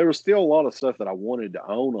 because there was still a lot of stuff that I wanted to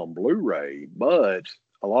own on Blu-ray, but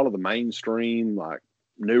a lot of the mainstream, like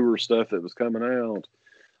newer stuff that was coming out,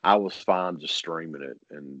 I was fine just streaming it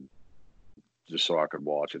and just so I could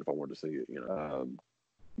watch it if I wanted to see it, you know.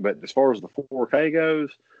 But as far as the 4K goes,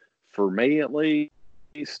 for me at least,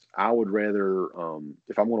 I would rather,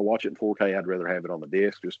 if I'm going to watch it in 4K, I'd rather have it on the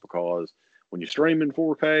disc, just because when you stream in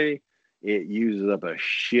 4K, it uses up a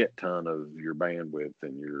shit ton of your bandwidth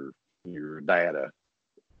and your data.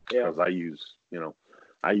 Yeah. Because I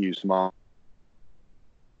use small.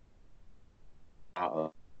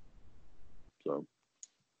 So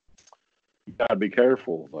you gotta be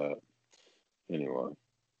careful of that. Anyway,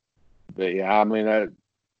 but yeah, I mean,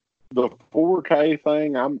 the 4K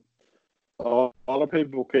thing, a lot of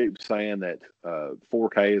people keep saying that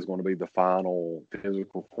 4K is going to be the final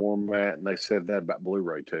physical format, and they said that about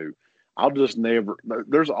Blu-ray too.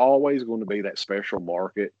 There's always going to be that special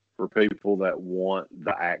market for people that want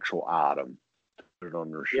the actual item to put it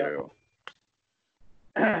on their shelf.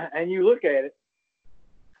 And you look at it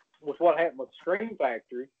with what happened with Screen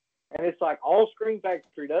Factory, and it's like all Screen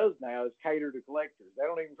Factory does now is cater to collectors. They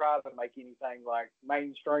don't even try to make anything like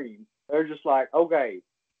mainstream. They're just like, okay,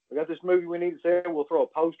 we got this movie we need to sell. We'll throw a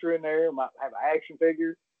poster in there. Might have an action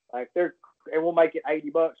figure. Like and we'll make it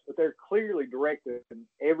 $80, but they're clearly directing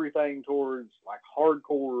everything towards like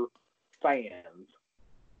hardcore fans.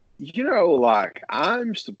 You know, like,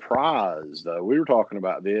 I'm surprised, though. We were talking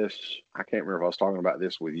about this. I can't remember if I was talking about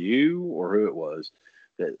this with you or who it was.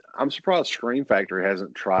 That I'm surprised Screen Factory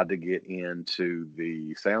hasn't tried to get into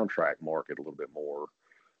the soundtrack market a little bit more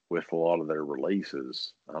with a lot of their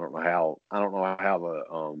releases. I don't know how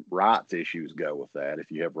the rights issues go with that.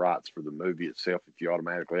 If you have rights for the movie itself, if you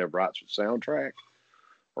automatically have rights for soundtrack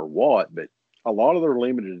or what. But a lot of their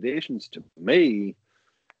limited editions, to me,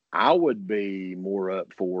 I would be more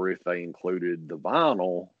up for if they included the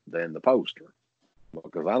vinyl than the poster,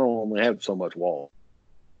 because I don't only have so much wall.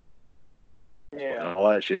 Yeah. And all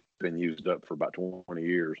that shit's been used up for about 20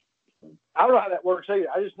 years. I don't know how that works either.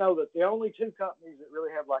 I just know that the only two companies that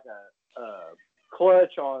really have like a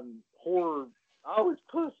clutch on horror, it's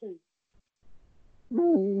pussy.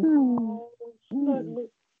 Oh,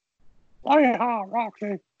 yeah,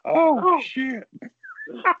 Roxy. Oh, shit.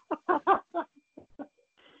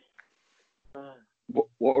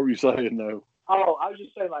 What were you saying, though? Oh, I was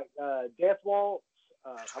just saying, like, Death Waltz,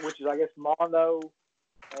 which is, I guess, Mondo,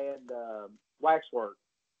 and Waxwork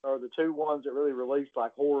are the two ones that really release,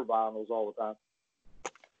 like, horror vinyls all the time.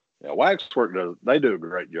 Yeah, Waxwork they do a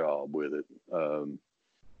great job with it.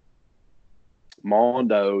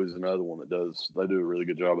 Mondo is another one they do a really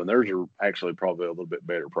good job, and theirs are actually probably a little bit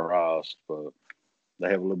better priced, but they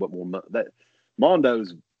have a little bit more.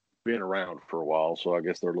 Mondo's been around for a while, so I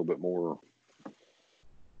guess they're a little bit more.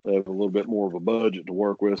 They have a little bit more of a budget to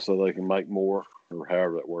work with, so they can make more, or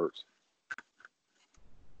however that works.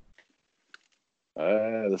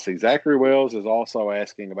 Let's see. Zachary Wells is also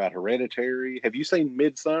asking about Hereditary. Have you seen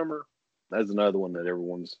Midsommar? That's another one that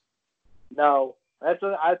everyone's. No, I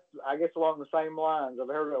guess along the same lines. I've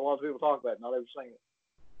heard a lot of people talk about it. Not ever seen it.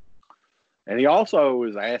 And he also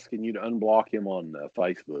is asking you to unblock him on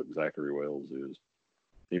Facebook. Zachary Wells is.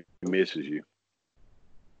 He misses you.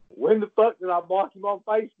 When the fuck did I block him on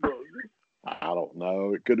Facebook? I don't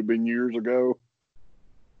know. It could have been years ago.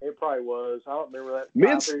 It probably was. I don't remember that.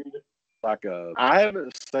 I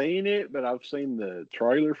haven't seen it, but I've seen the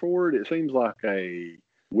trailer for it. It seems like a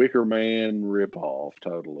Wicker Man ripoff,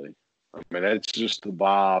 totally. I mean, that's just the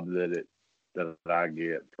vibe that I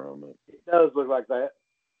get from it. It does look like that.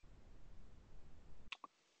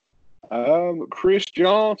 Chris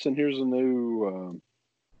Johnson, here's a new.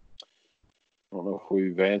 I don't know if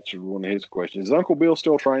we've answered one of his questions. Is Uncle Bill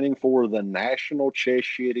still training for the National Chess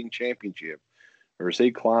Shitting Championship, or has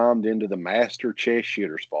he climbed into the Master Chess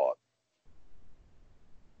Shitter spot?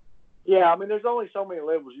 Yeah, I mean, there's only so many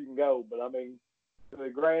levels you can go, but I mean, the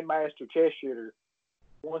Grandmaster Chess Shitter,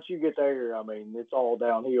 once you get there, I mean, it's all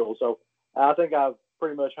downhill. So I think I've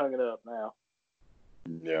pretty much hung it up now.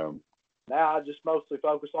 Yeah. Now I just mostly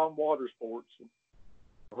focus on water sports.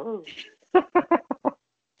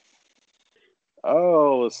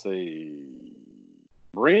 Oh, let's see.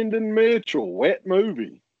 Brendan Mitchell, Wet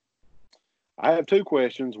Movie. I have two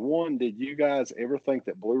questions. One, did you guys ever think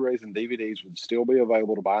that Blu-rays and DVDs would still be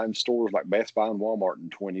available to buy in stores like Best Buy and Walmart in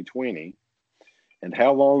 2020? And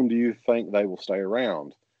how long do you think they will stay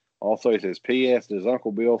around? Also, it says, P.S. Does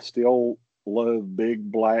Uncle Bill still love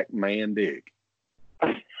big black man dick?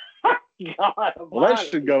 God, Well, that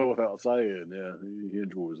should go without saying. Yeah, he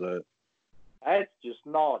enjoys that. That's just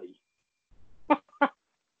naughty.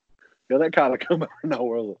 Yeah, that kind of come out of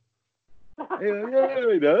nowhere.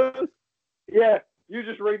 Yeah, he does. Yeah, you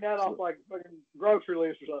just reading that off like a fucking grocery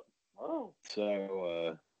list or something. Oh.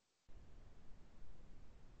 So,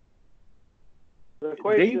 the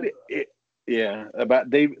question, about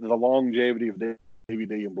the longevity of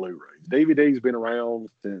DVD and Blu-rays. DVD's been around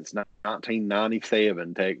since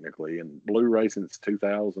 1997, technically, and Blu-ray since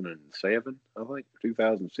 2007, I think,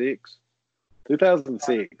 2006.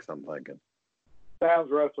 2006, I'm thinking.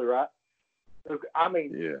 sounds roughly right. I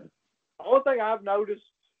mean, Yeah. the only thing I've noticed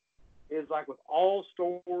is like with all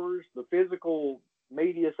stores, the physical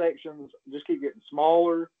media sections just keep getting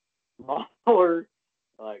smaller,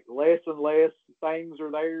 like less and less things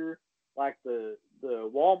are there. Like the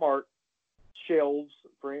Walmart shelves,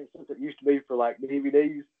 for instance, it used to be for like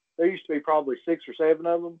DVDs. There used to be probably 6 or 7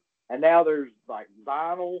 of them, and now there's like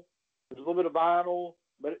vinyl. There's a little bit of vinyl,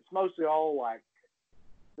 but it's mostly all like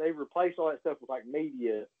they replace all that stuff with like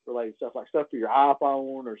media related stuff, like stuff for your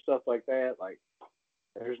iPhone or stuff like that. Like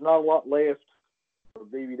there's not a lot left of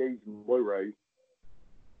DVDs and Blu-rays.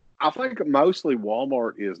 I think mostly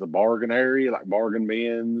Walmart is the bargain area, like bargain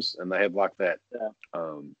bins, and they have like that,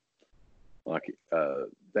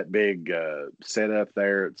 that big setup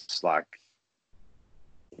there. It's like,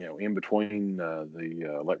 in between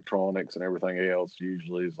the electronics and everything else.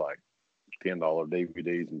 Usually is like $10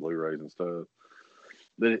 DVDs and Blu-rays and stuff.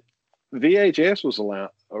 The VHS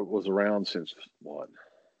was around since what?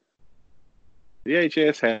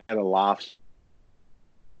 VHS had a lifespan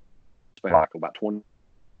like about 20,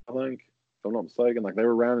 I think, if I'm not mistaken. Like they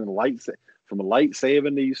were around in from the late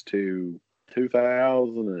 70s to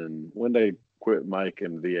 2000, and when they quit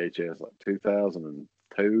making VHS, like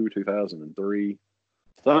 2002, 2003,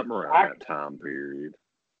 something around that time period.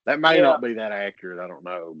 That may not be that accurate. I don't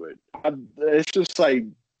know, but let's just say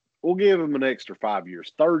we'll give them an extra 5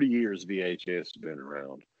 years. 30 years VHS has been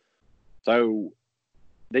around. So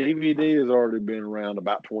DVD has already been around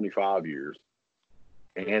about 25 years.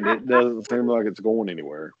 And it doesn't seem like it's going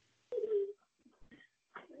anywhere.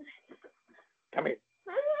 Come here.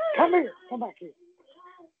 Come here. Come back here.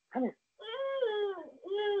 Come here.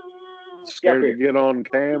 Scared to get on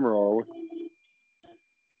camera, are we?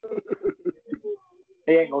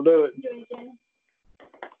 He ain't gonna do it.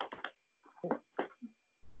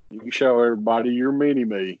 You can show everybody your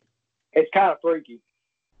mini-me. It's kind of freaky.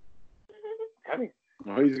 Come here.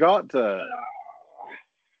 Well, he's got to.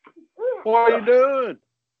 What are you doing?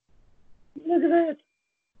 Look at this.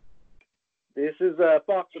 This is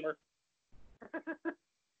Foximer.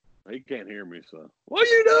 He can't hear me, so. What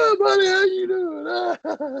you doing, buddy? How you doing?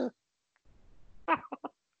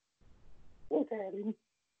 Look at him.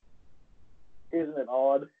 Isn't it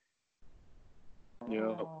odd?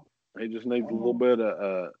 Yeah. He just needs a little bit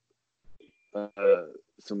of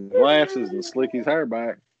some glasses and slick his hair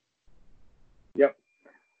back. Yep.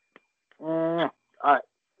 All right.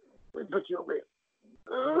 Let me put you over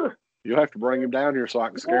here. You'll have to bring him down here so I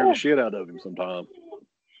can scare the shit out of him sometime.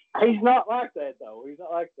 He's not like that, though. He's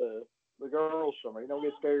not like the girls from me. He don't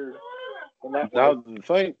get scared in that way.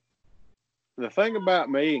 No, the thing about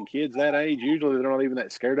me and kids that age, usually they're not even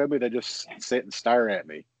that scared of me. They just sit and stare at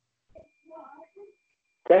me.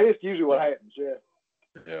 That is usually what happens, yeah.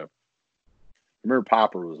 Yeah. Remember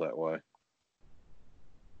Piper was that way.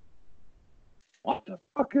 What the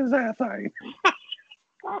fuck is that thing?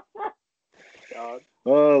 God.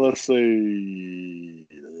 Let's see.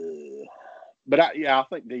 But I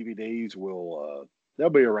think DVDs will they'll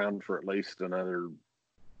be around for at least another.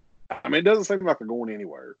 I mean, it doesn't seem like they're going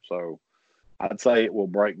anywhere. So I'd say it will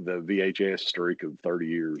break the VHS streak of 30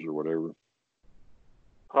 years or whatever.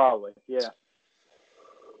 Probably, yeah.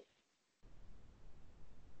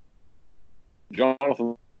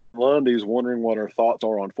 Jonathan Lundy's wondering what our thoughts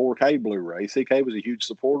are on 4K Blu-ray. CK was a huge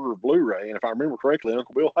supporter of Blu-ray, and if I remember correctly,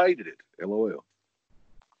 Uncle Bill hated it. LOL.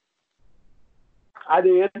 I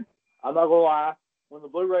did. I'm not gonna lie. When the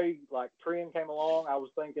Blu-ray trend came along, I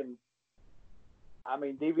was thinking. I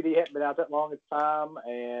mean, DVD hadn't been out that long at the time,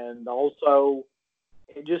 and also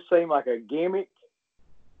it just seemed like a gimmick.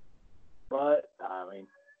 But I mean,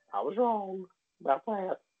 I was wrong about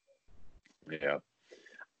that. Yeah.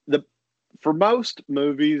 The for most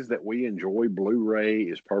movies that we enjoy, Blu-ray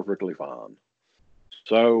is perfectly fine.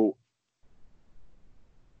 So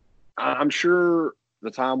I'm sure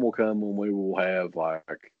the time will come when we will have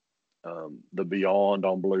like the Beyond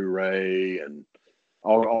on Blu-ray and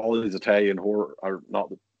all these Italian horror, or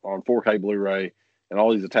not on 4K Blu-ray, and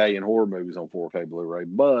all these Italian horror movies on 4K Blu-ray.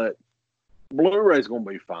 But Blu-ray is going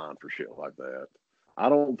to be fine for shit like that. I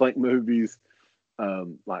don't think movies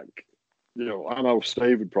like, I know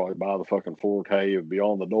Steve would probably buy the fucking 4K of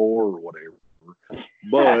Beyond the Door or whatever,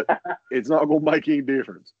 but it's not going to make any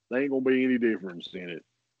difference. There ain't going to be any difference in it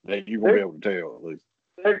that you're going to be able to tell, at least.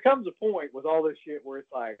 There comes a point with all this shit where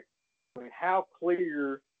it's like, I mean, how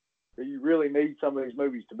clear do you really need some of these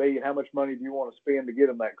movies to be, and how much money do you want to spend to get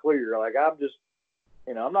them that clear? Like, I'm just,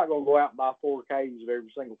 I'm not going to go out and buy 4Ks of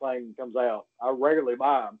every single thing that comes out. I regularly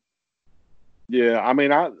buy them. Yeah, I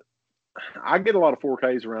mean, I get a lot of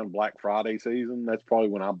 4Ks around Black Friday season. That's probably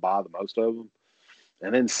when I buy the most of them.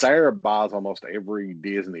 And then Sarah buys almost every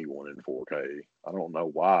Disney one in 4K. I don't know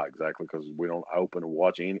why exactly, because we don't open and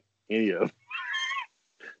watch any of them.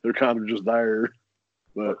 They're kind of just there.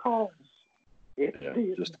 But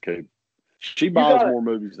just to keep. She buys more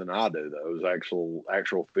movies than I do, those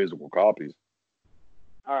actual physical copies.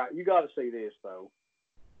 All right, you got to see this though.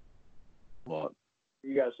 What?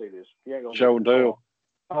 You got to see this. You ain't gonna show and tell.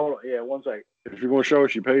 Hold on, yeah, 1 second. If you're going to show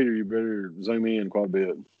us your Peter, you better zoom in quite a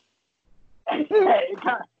bit.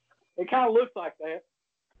 It kind of looks like that.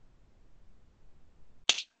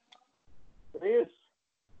 This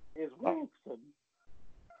is Winston.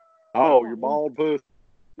 Oh, your bald puss.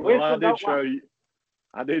 Well, I did show like, you.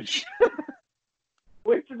 I did.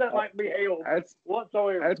 Winston doesn't like to be held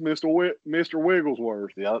whatsoever. That's Mr.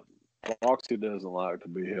 Wigglesworth. Yeah, Roxy doesn't like to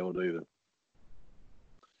be held either.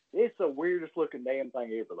 It's the weirdest looking damn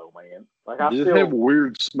thing ever, though, man. Like, Does it have a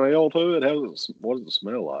weird smell to it? What does it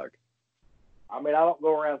smell like? I mean, I don't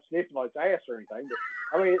go around sniffing like its ass or anything, but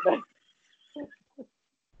I mean,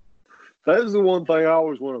 that is the one thing I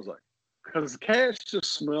always want to say. Because cats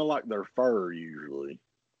just smell like their fur usually.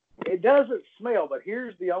 It doesn't smell, but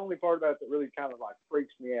here's the only part about it that really kind of like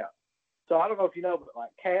freaks me out. So I don't know if you know, but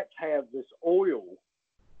like cats have this oil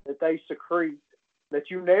that they secrete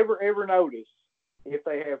that you never ever notice if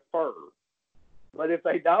they have fur. But if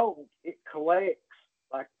they don't, it collects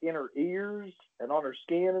like in her ears and on her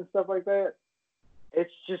skin and stuff like that.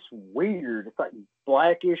 It's just weird. It's like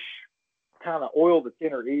blackish kind of oil that's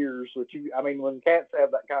in her ears, which when cats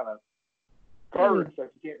have that kind of fur and stuff,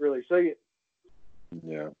 you can't really see it.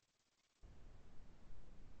 Yeah.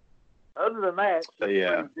 Other than that,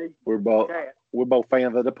 yeah, we're both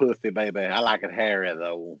fans of the pussy, baby. I like it hairy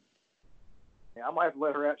though. Yeah, I might have to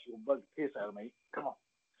let her out. She'll bug the piss out of me. Come on,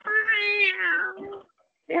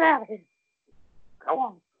 get out of here. Come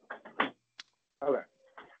on. Okay.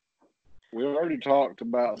 We already talked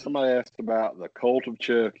about. Somebody asked about the Cult of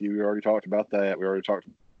Chucky. We already talked about that. We already talked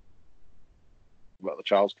about the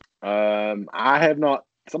Child's. I have not.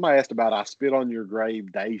 Somebody asked about I Spit on Your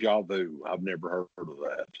Grave, Deja Vu. I've never heard of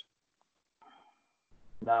that.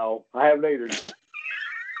 No, I haven't either.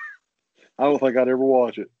 I don't think I'd ever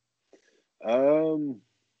watch it.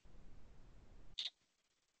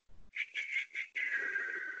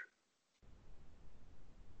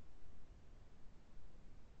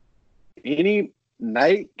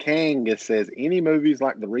 Nate Kangas says any movies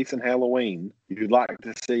like the recent Halloween you'd like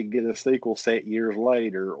to see get a sequel set years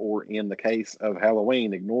later, or in the case of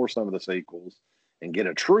Halloween, ignore some of the sequels and get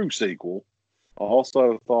a true sequel.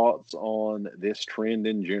 Also, thoughts on this trend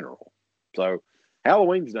in general. So,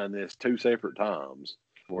 Halloween's done this 2 separate times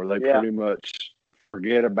where they pretty much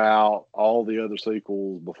forget about all the other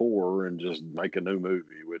sequels before and just make a new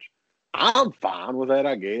movie, which I'm fine with that,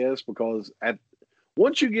 I guess, because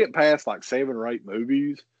once you get past like 7 or 8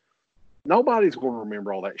 movies, nobody's going to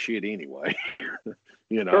remember all that shit anyway.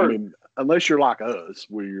 Sure. I mean, unless you're like us,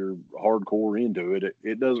 where you're hardcore into it,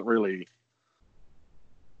 it doesn't really.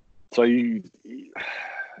 So you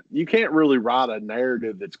can't really write a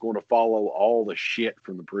narrative that's going to follow all the shit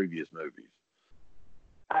from the previous movies.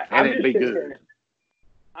 And it'd be good.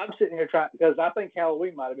 I'm sitting here trying, because I think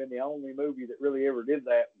Halloween might have been the only movie that really ever did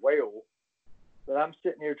that well. But I'm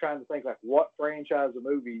sitting here trying to think, like, what franchise of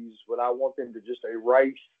movies would I want them to just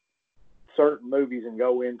erase certain movies and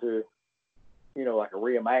go into, like a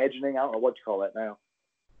reimagining? I don't know what you call that now.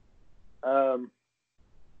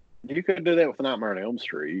 You could do that with Nightmare on Elm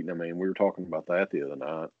Street. I mean, we were talking about that the other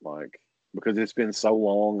night, like, because it's been so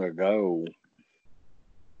long ago.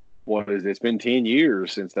 It's been 10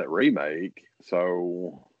 years since that remake.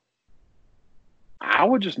 So I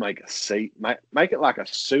would just make it like a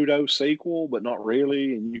pseudo sequel, but not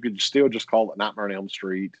really. And you could still just call it Nightmare on Elm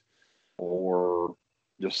Street or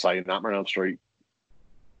just say Nightmare on Elm Street,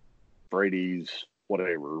 Freddy's,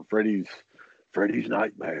 whatever, Freddy's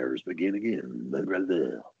nightmares begin again, blah, blah,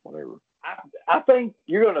 blah, whatever. I think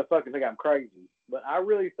you're gonna fucking think I'm crazy, but I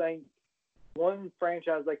really think one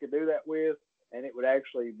franchise they could do that with, and it would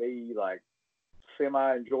actually be like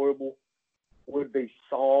semi-enjoyable, would be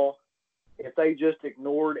Saw. If they just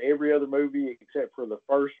ignored every other movie except for the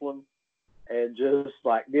first one and just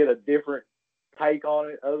like did a different take on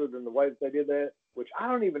it other than the way that they did that, which I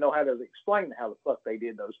don't even know how to explain how the fuck they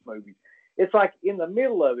did those movies. It's like in the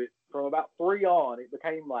middle of it, from about 3 on, it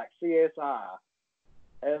became like CSI.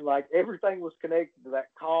 And like everything was connected to that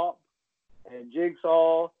cop and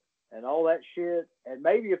Jigsaw and all that shit. And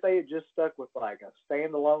maybe if they had just stuck with like a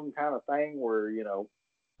standalone kind of thing where, you know,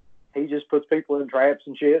 he just puts people in traps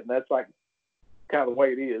and shit, and that's like kind of the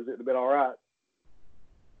way it is, it'd have been all right.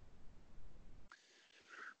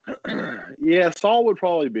 Yeah, Saul would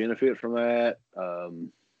probably benefit from that.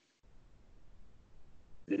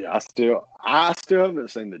 Yeah, I still haven't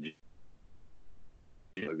seen the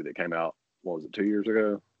movie that came out. What was it, 2 years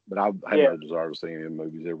ago? But I have no desire to see any of the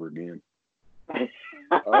movies ever again.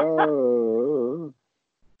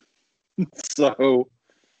 So,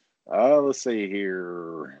 let's see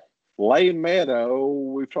here. Lane Meadow.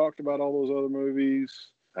 We've talked about all those other movies.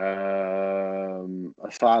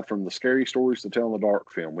 Aside from the Scary Stories to Tell in the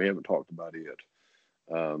Dark film, we haven't talked about it.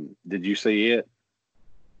 Did you see it?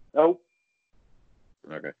 Nope.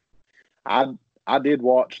 Okay. I did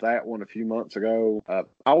watch that one a few months ago.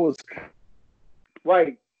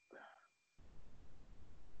 Wait.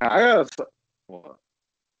 What?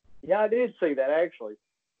 Yeah, I did see that actually.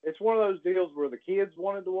 It's one of those deals where the kids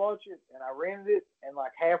wanted to watch it, and I rented it and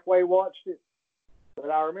like halfway watched it. But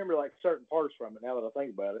I remember like certain parts from it now that I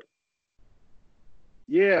think about it.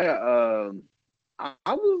 Yeah,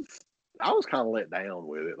 I was kind of let down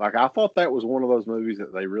with it. Like I thought that was one of those movies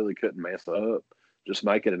that they really couldn't mess up. Just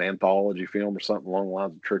make it an anthology film or something along the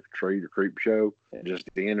lines of Trick or Treat or Creep Show, and just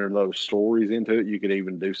enter those stories into it. You could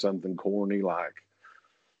even do something corny like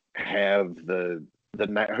have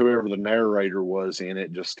whoever the narrator was in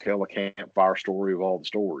it just tell a campfire story of all the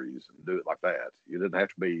stories and do it like that. It didn't have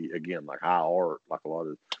to be, again, like high art like a lot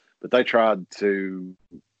of, but they tried to,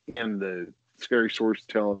 in the Scary Stories to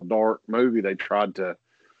Tell in the Dark movie, they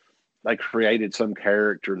created some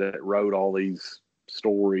character that wrote all these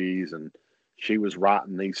stories, and she was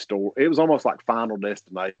writing these stories. It was almost like Final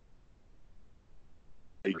Destination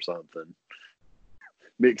or something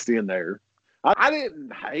mixed in there. I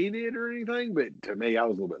didn't hate it or anything, but to me, I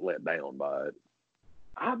was a little bit let down by it.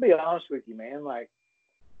 I'll be honest with you, man. Like,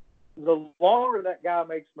 the longer that guy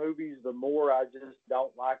makes movies, the more I just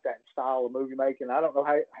don't like that style of movie making. I don't know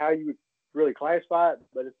how you would really classify it,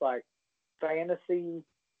 but it's like fantasy,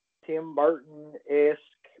 Tim Burton-esque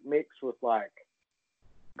mixed with like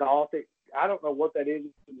gothic. I don't know what that is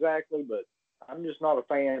exactly, but I'm just not a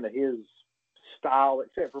fan of his style,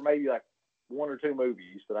 except for maybe like 1 or 2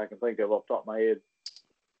 movies that I can think of off the top of my head.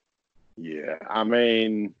 Yeah, I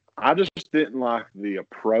mean, I just didn't like the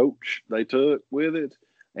approach they took with it.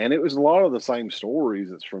 And it was a lot of the same stories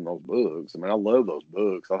that's from those books. I mean, I love those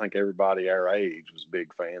books. I think everybody our age was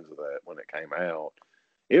big fans of that when it came out.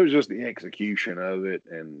 It was just the execution of it.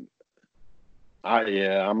 And I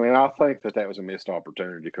think that was a missed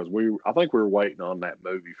opportunity because I think we were waiting on that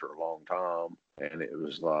movie for a long time. And it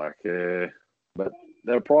was like, but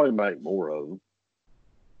they'll probably make more of them.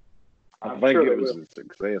 I think it was a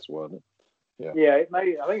success, wasn't it? Yeah. I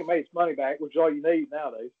think it made its money back, which is all you need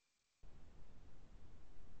nowadays.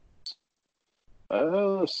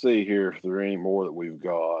 Let's see here if there are any more that we've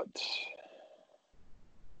got.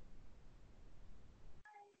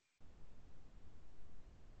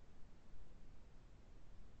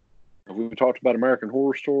 We talked about American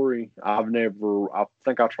Horror Story. I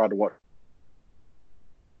think I tried to watch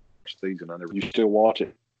season. You still watch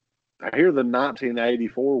it. I hear the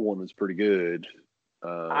 1984 one is pretty good.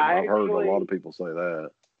 I've heard a lot of people say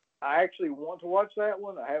that. I actually want to watch that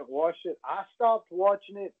one. I haven't watched it. I stopped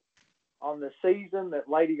watching it on the season that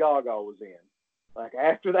Lady Gaga was in. Like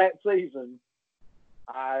after that season,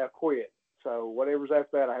 I quit. So whatever's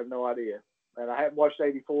after that, I have no idea. And I haven't watched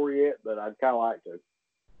 84 yet, but I'd kind of like to.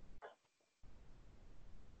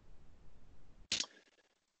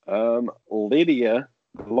 Lydia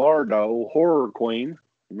Gallardo, horror queen.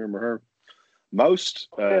 Remember her?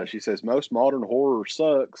 She says, most modern horror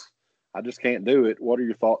sucks. I just can't do it. What are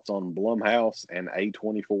your thoughts on Blumhouse and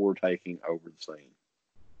A24 taking over the scene?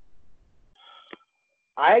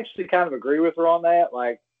 I actually kind of agree with her on that.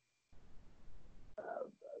 Like,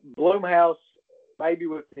 Blumhouse, maybe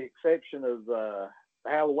with the exception of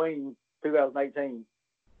Halloween 2018,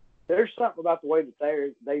 there's something about the way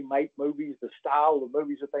that they make movies, the style of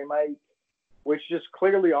movies that they make, which just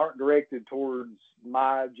clearly aren't directed towards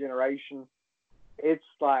my generation. It's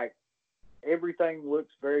like everything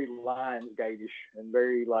looks very Lionsgate-ish and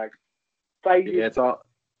very like faded. Yeah, it's all.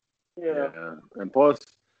 Yeah. And plus,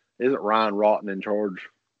 isn't Ryan Rotten in charge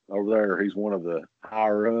over there? He's one of the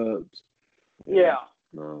higher ups. Yeah.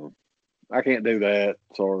 No, I can't do that.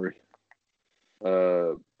 Sorry.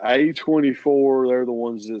 A24, they're the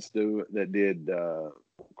ones that did the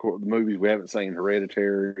movies we haven't seen,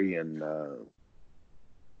 Hereditary, and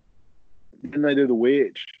didn't they do The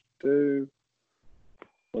Witch too?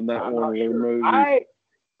 On that I'm one not of their sure. movies. I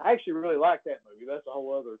actually really like that movie. That's a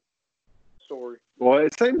whole other story. Well,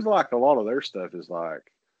 it seems like a lot of their stuff is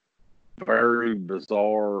like very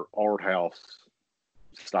bizarre art house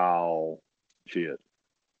style shit.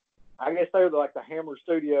 I guess they're like the Hammer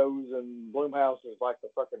Studios, and Blumhouse is like the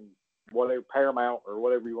fucking whatever, Paramount or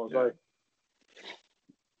whatever you want to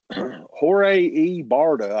say. Jorge E.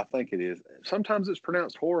 Barda, I think it is. Sometimes it's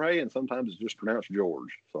pronounced Jorge, and sometimes it's just pronounced George.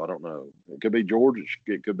 So I don't know. It could be George.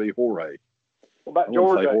 It could be Jorge. What about I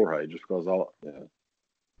George? Say Jorge just because yeah.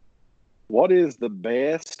 What is the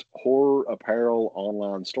best horror apparel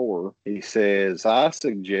online store? He says, I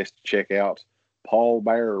suggest check out Paul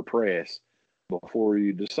Bearer Press before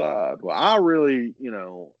you decide. Well, I really,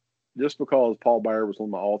 just because Paul Bearer was one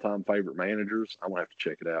of my all-time favorite managers, I'm going to have to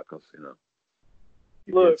check it out because,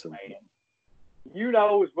 Look, man, you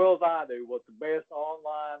know as well as I do what the best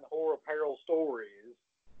online horror apparel store is.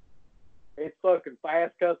 It's fucking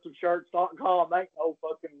fastcustomshirts.com. Ain't no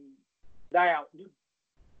fucking doubt.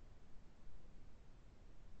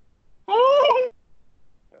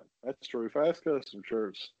 That's true. Fast Custom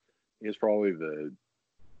Shirts is probably the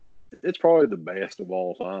best of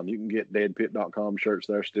all time. You can get deadpit.com shirts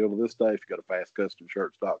there still to this day if you go to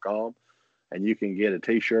fastcustomshirts.com, and you can get a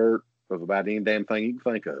t-shirt of about any damn thing you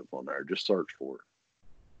can think of on there. Just search for it.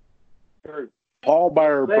 True. Paul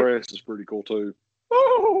Bearer Press is pretty cool too.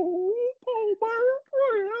 Oh, Paul Bearer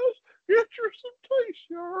Press, get you some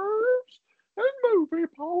t-shirts and movie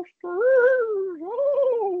posters.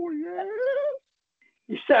 Oh, yes.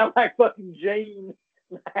 You sound like fucking Gene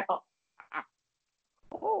now.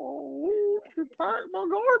 Oh, you pack my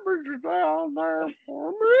garbage down there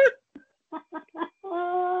for me.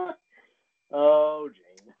 Oh,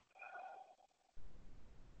 Gene.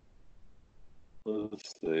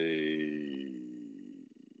 Let's see.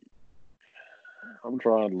 I'm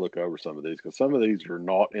trying to look over some of these because some of these are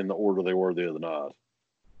not in the order they were the other night.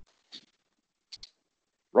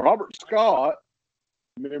 Robert Scott,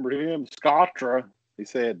 remember him? Scottra. He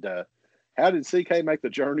said, how did CK make the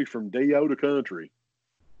journey from DO to country?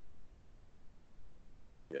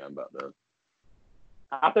 Yeah, I'm about done.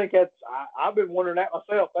 I think I've been wondering that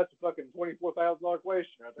myself. That's a fucking $24,000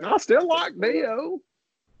 question right there. I still like DO.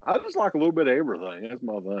 I just like a little bit of everything. That's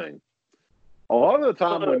my thing. A lot of the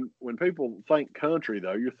time when people think country,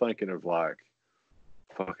 though, you're thinking of like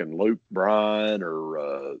fucking Luke Bryan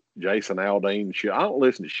or Jason Aldean shit. I don't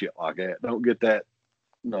listen to shit like that. Don't get that.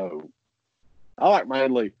 No. I like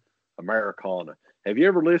mainly Americana. Have you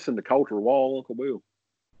ever listened to Colter Wall, Uncle Bill?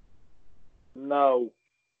 No.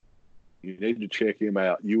 You need to check him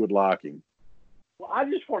out. You would like him. Well, I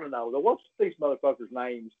just want to know, though, what's these motherfuckers'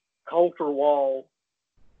 names? Colter Wall.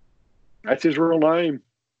 That's his real name.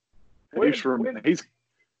 He's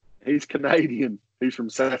Canadian. He's from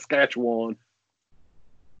Saskatchewan.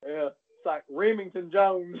 Yeah, it's like Remington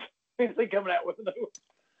Jones. Is he coming out with a new one?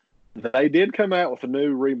 They did come out with the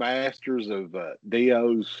new remasters of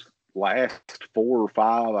Dio's last 4 or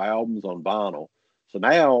 5 albums on vinyl. So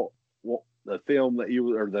now the film that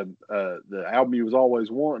the album you was always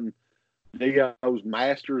wanting, Dio's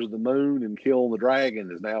Masters of the Moon and Killing the Dragon,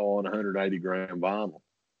 is now on 180 gram vinyl.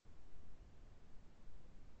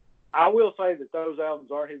 I will say that those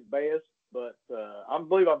albums aren't his best, but I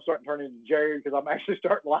believe I'm starting to turn into Jared because I'm actually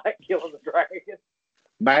starting to like Killing the Dragon.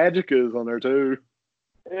 Magic is on there too.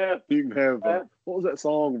 Yeah. You can have, what was that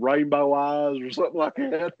song, Rainbow Eyes or something like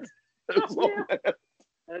that? Yeah.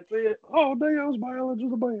 That's it. Oh, Dio's ballads are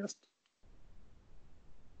the best.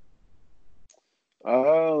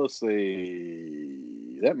 Let's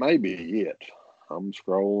see. That may be it. I'm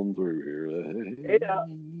scrolling through here. Yeah.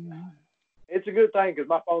 It's a good thing because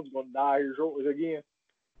my phone's going to die here shortly again.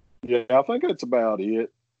 Yeah, I think that's about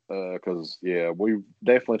it. Because we've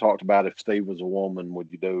definitely talked about if Steve was a woman,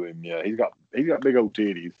 would you do him? Yeah, he's got big old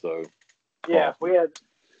titties. So yeah, we had.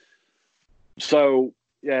 So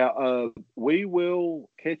we will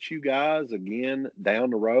catch you guys again down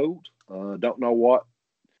the road. Don't know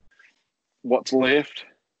what's left.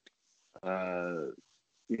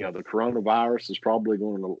 the coronavirus is probably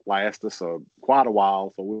going to last us quite a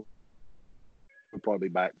while, so we'll probably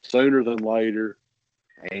be back sooner than later.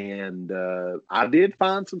 And I did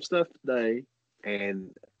find some stuff today, and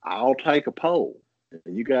I'll take a poll,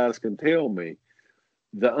 and you guys can tell me.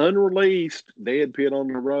 The unreleased Dead Pit on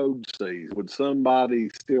the Road season, would somebody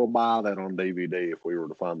still buy that on DVD if we were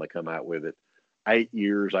to finally come out with it 8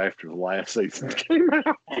 years after the last season came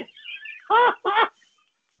out?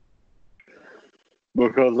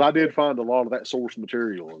 Because I did find a lot of that source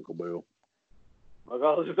material, Uncle Bill.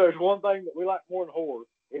 Because if there's one thing that we like more than horror,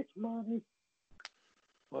 it's money.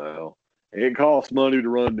 Well, it costs money to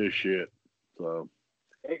run this shit. So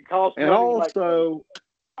it costs and money. Also,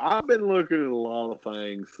 I've been looking at a lot of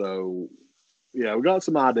things. So, yeah, we got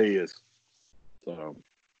some ideas. So.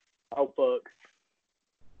 Oh, fuck.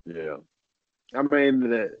 Yeah. I mean,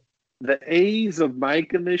 the ease of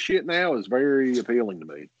making this shit now is very appealing to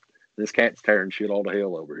me. This cat's tearing shit all to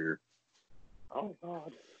hell over here. Oh,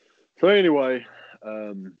 God. So, anyway,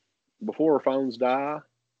 before our phones die,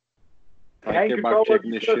 thank everybody for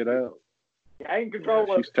checking this shit out. You ain't control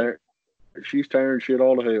she's tearing shit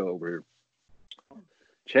all to hell over here.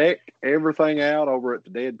 Check everything out over at the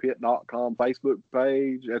deadpit.com Facebook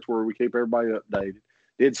page. That's where we keep everybody updated.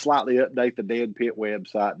 Did slightly update the Dead Pit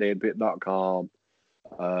website, deadpit.com.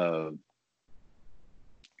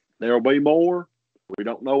 There'll be more. We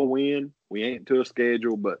don't know when. We ain't to a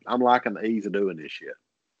schedule, but I'm liking the ease of doing this shit.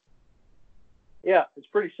 Yeah, it's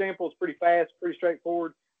pretty simple. It's pretty fast, pretty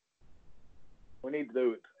straightforward. We need to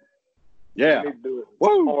do it. Yeah. We need to do it.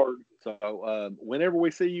 Woo! Hard. So whenever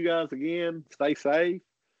we see you guys again, stay safe.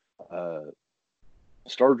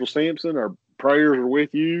 Sturgill Simpson, our prayers are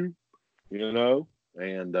with you, and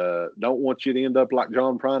don't want you to end up like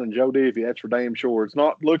John Prine and Joe Diffie. That's for damn sure. It's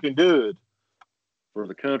not looking good for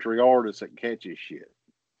the country artists that catch this shit.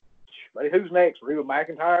 But who's next? Reba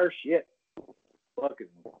McEntire? Shit. Fucking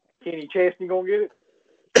Kenny Chesney gonna get it?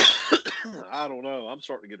 I don't know. I'm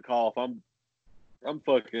starting to get a cough. I'm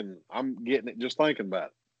getting it just thinking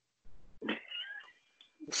about it.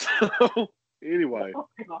 So, anyway.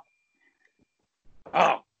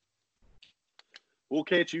 We'll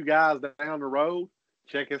catch you guys down the road.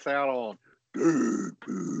 Check us out on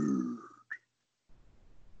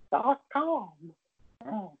Doc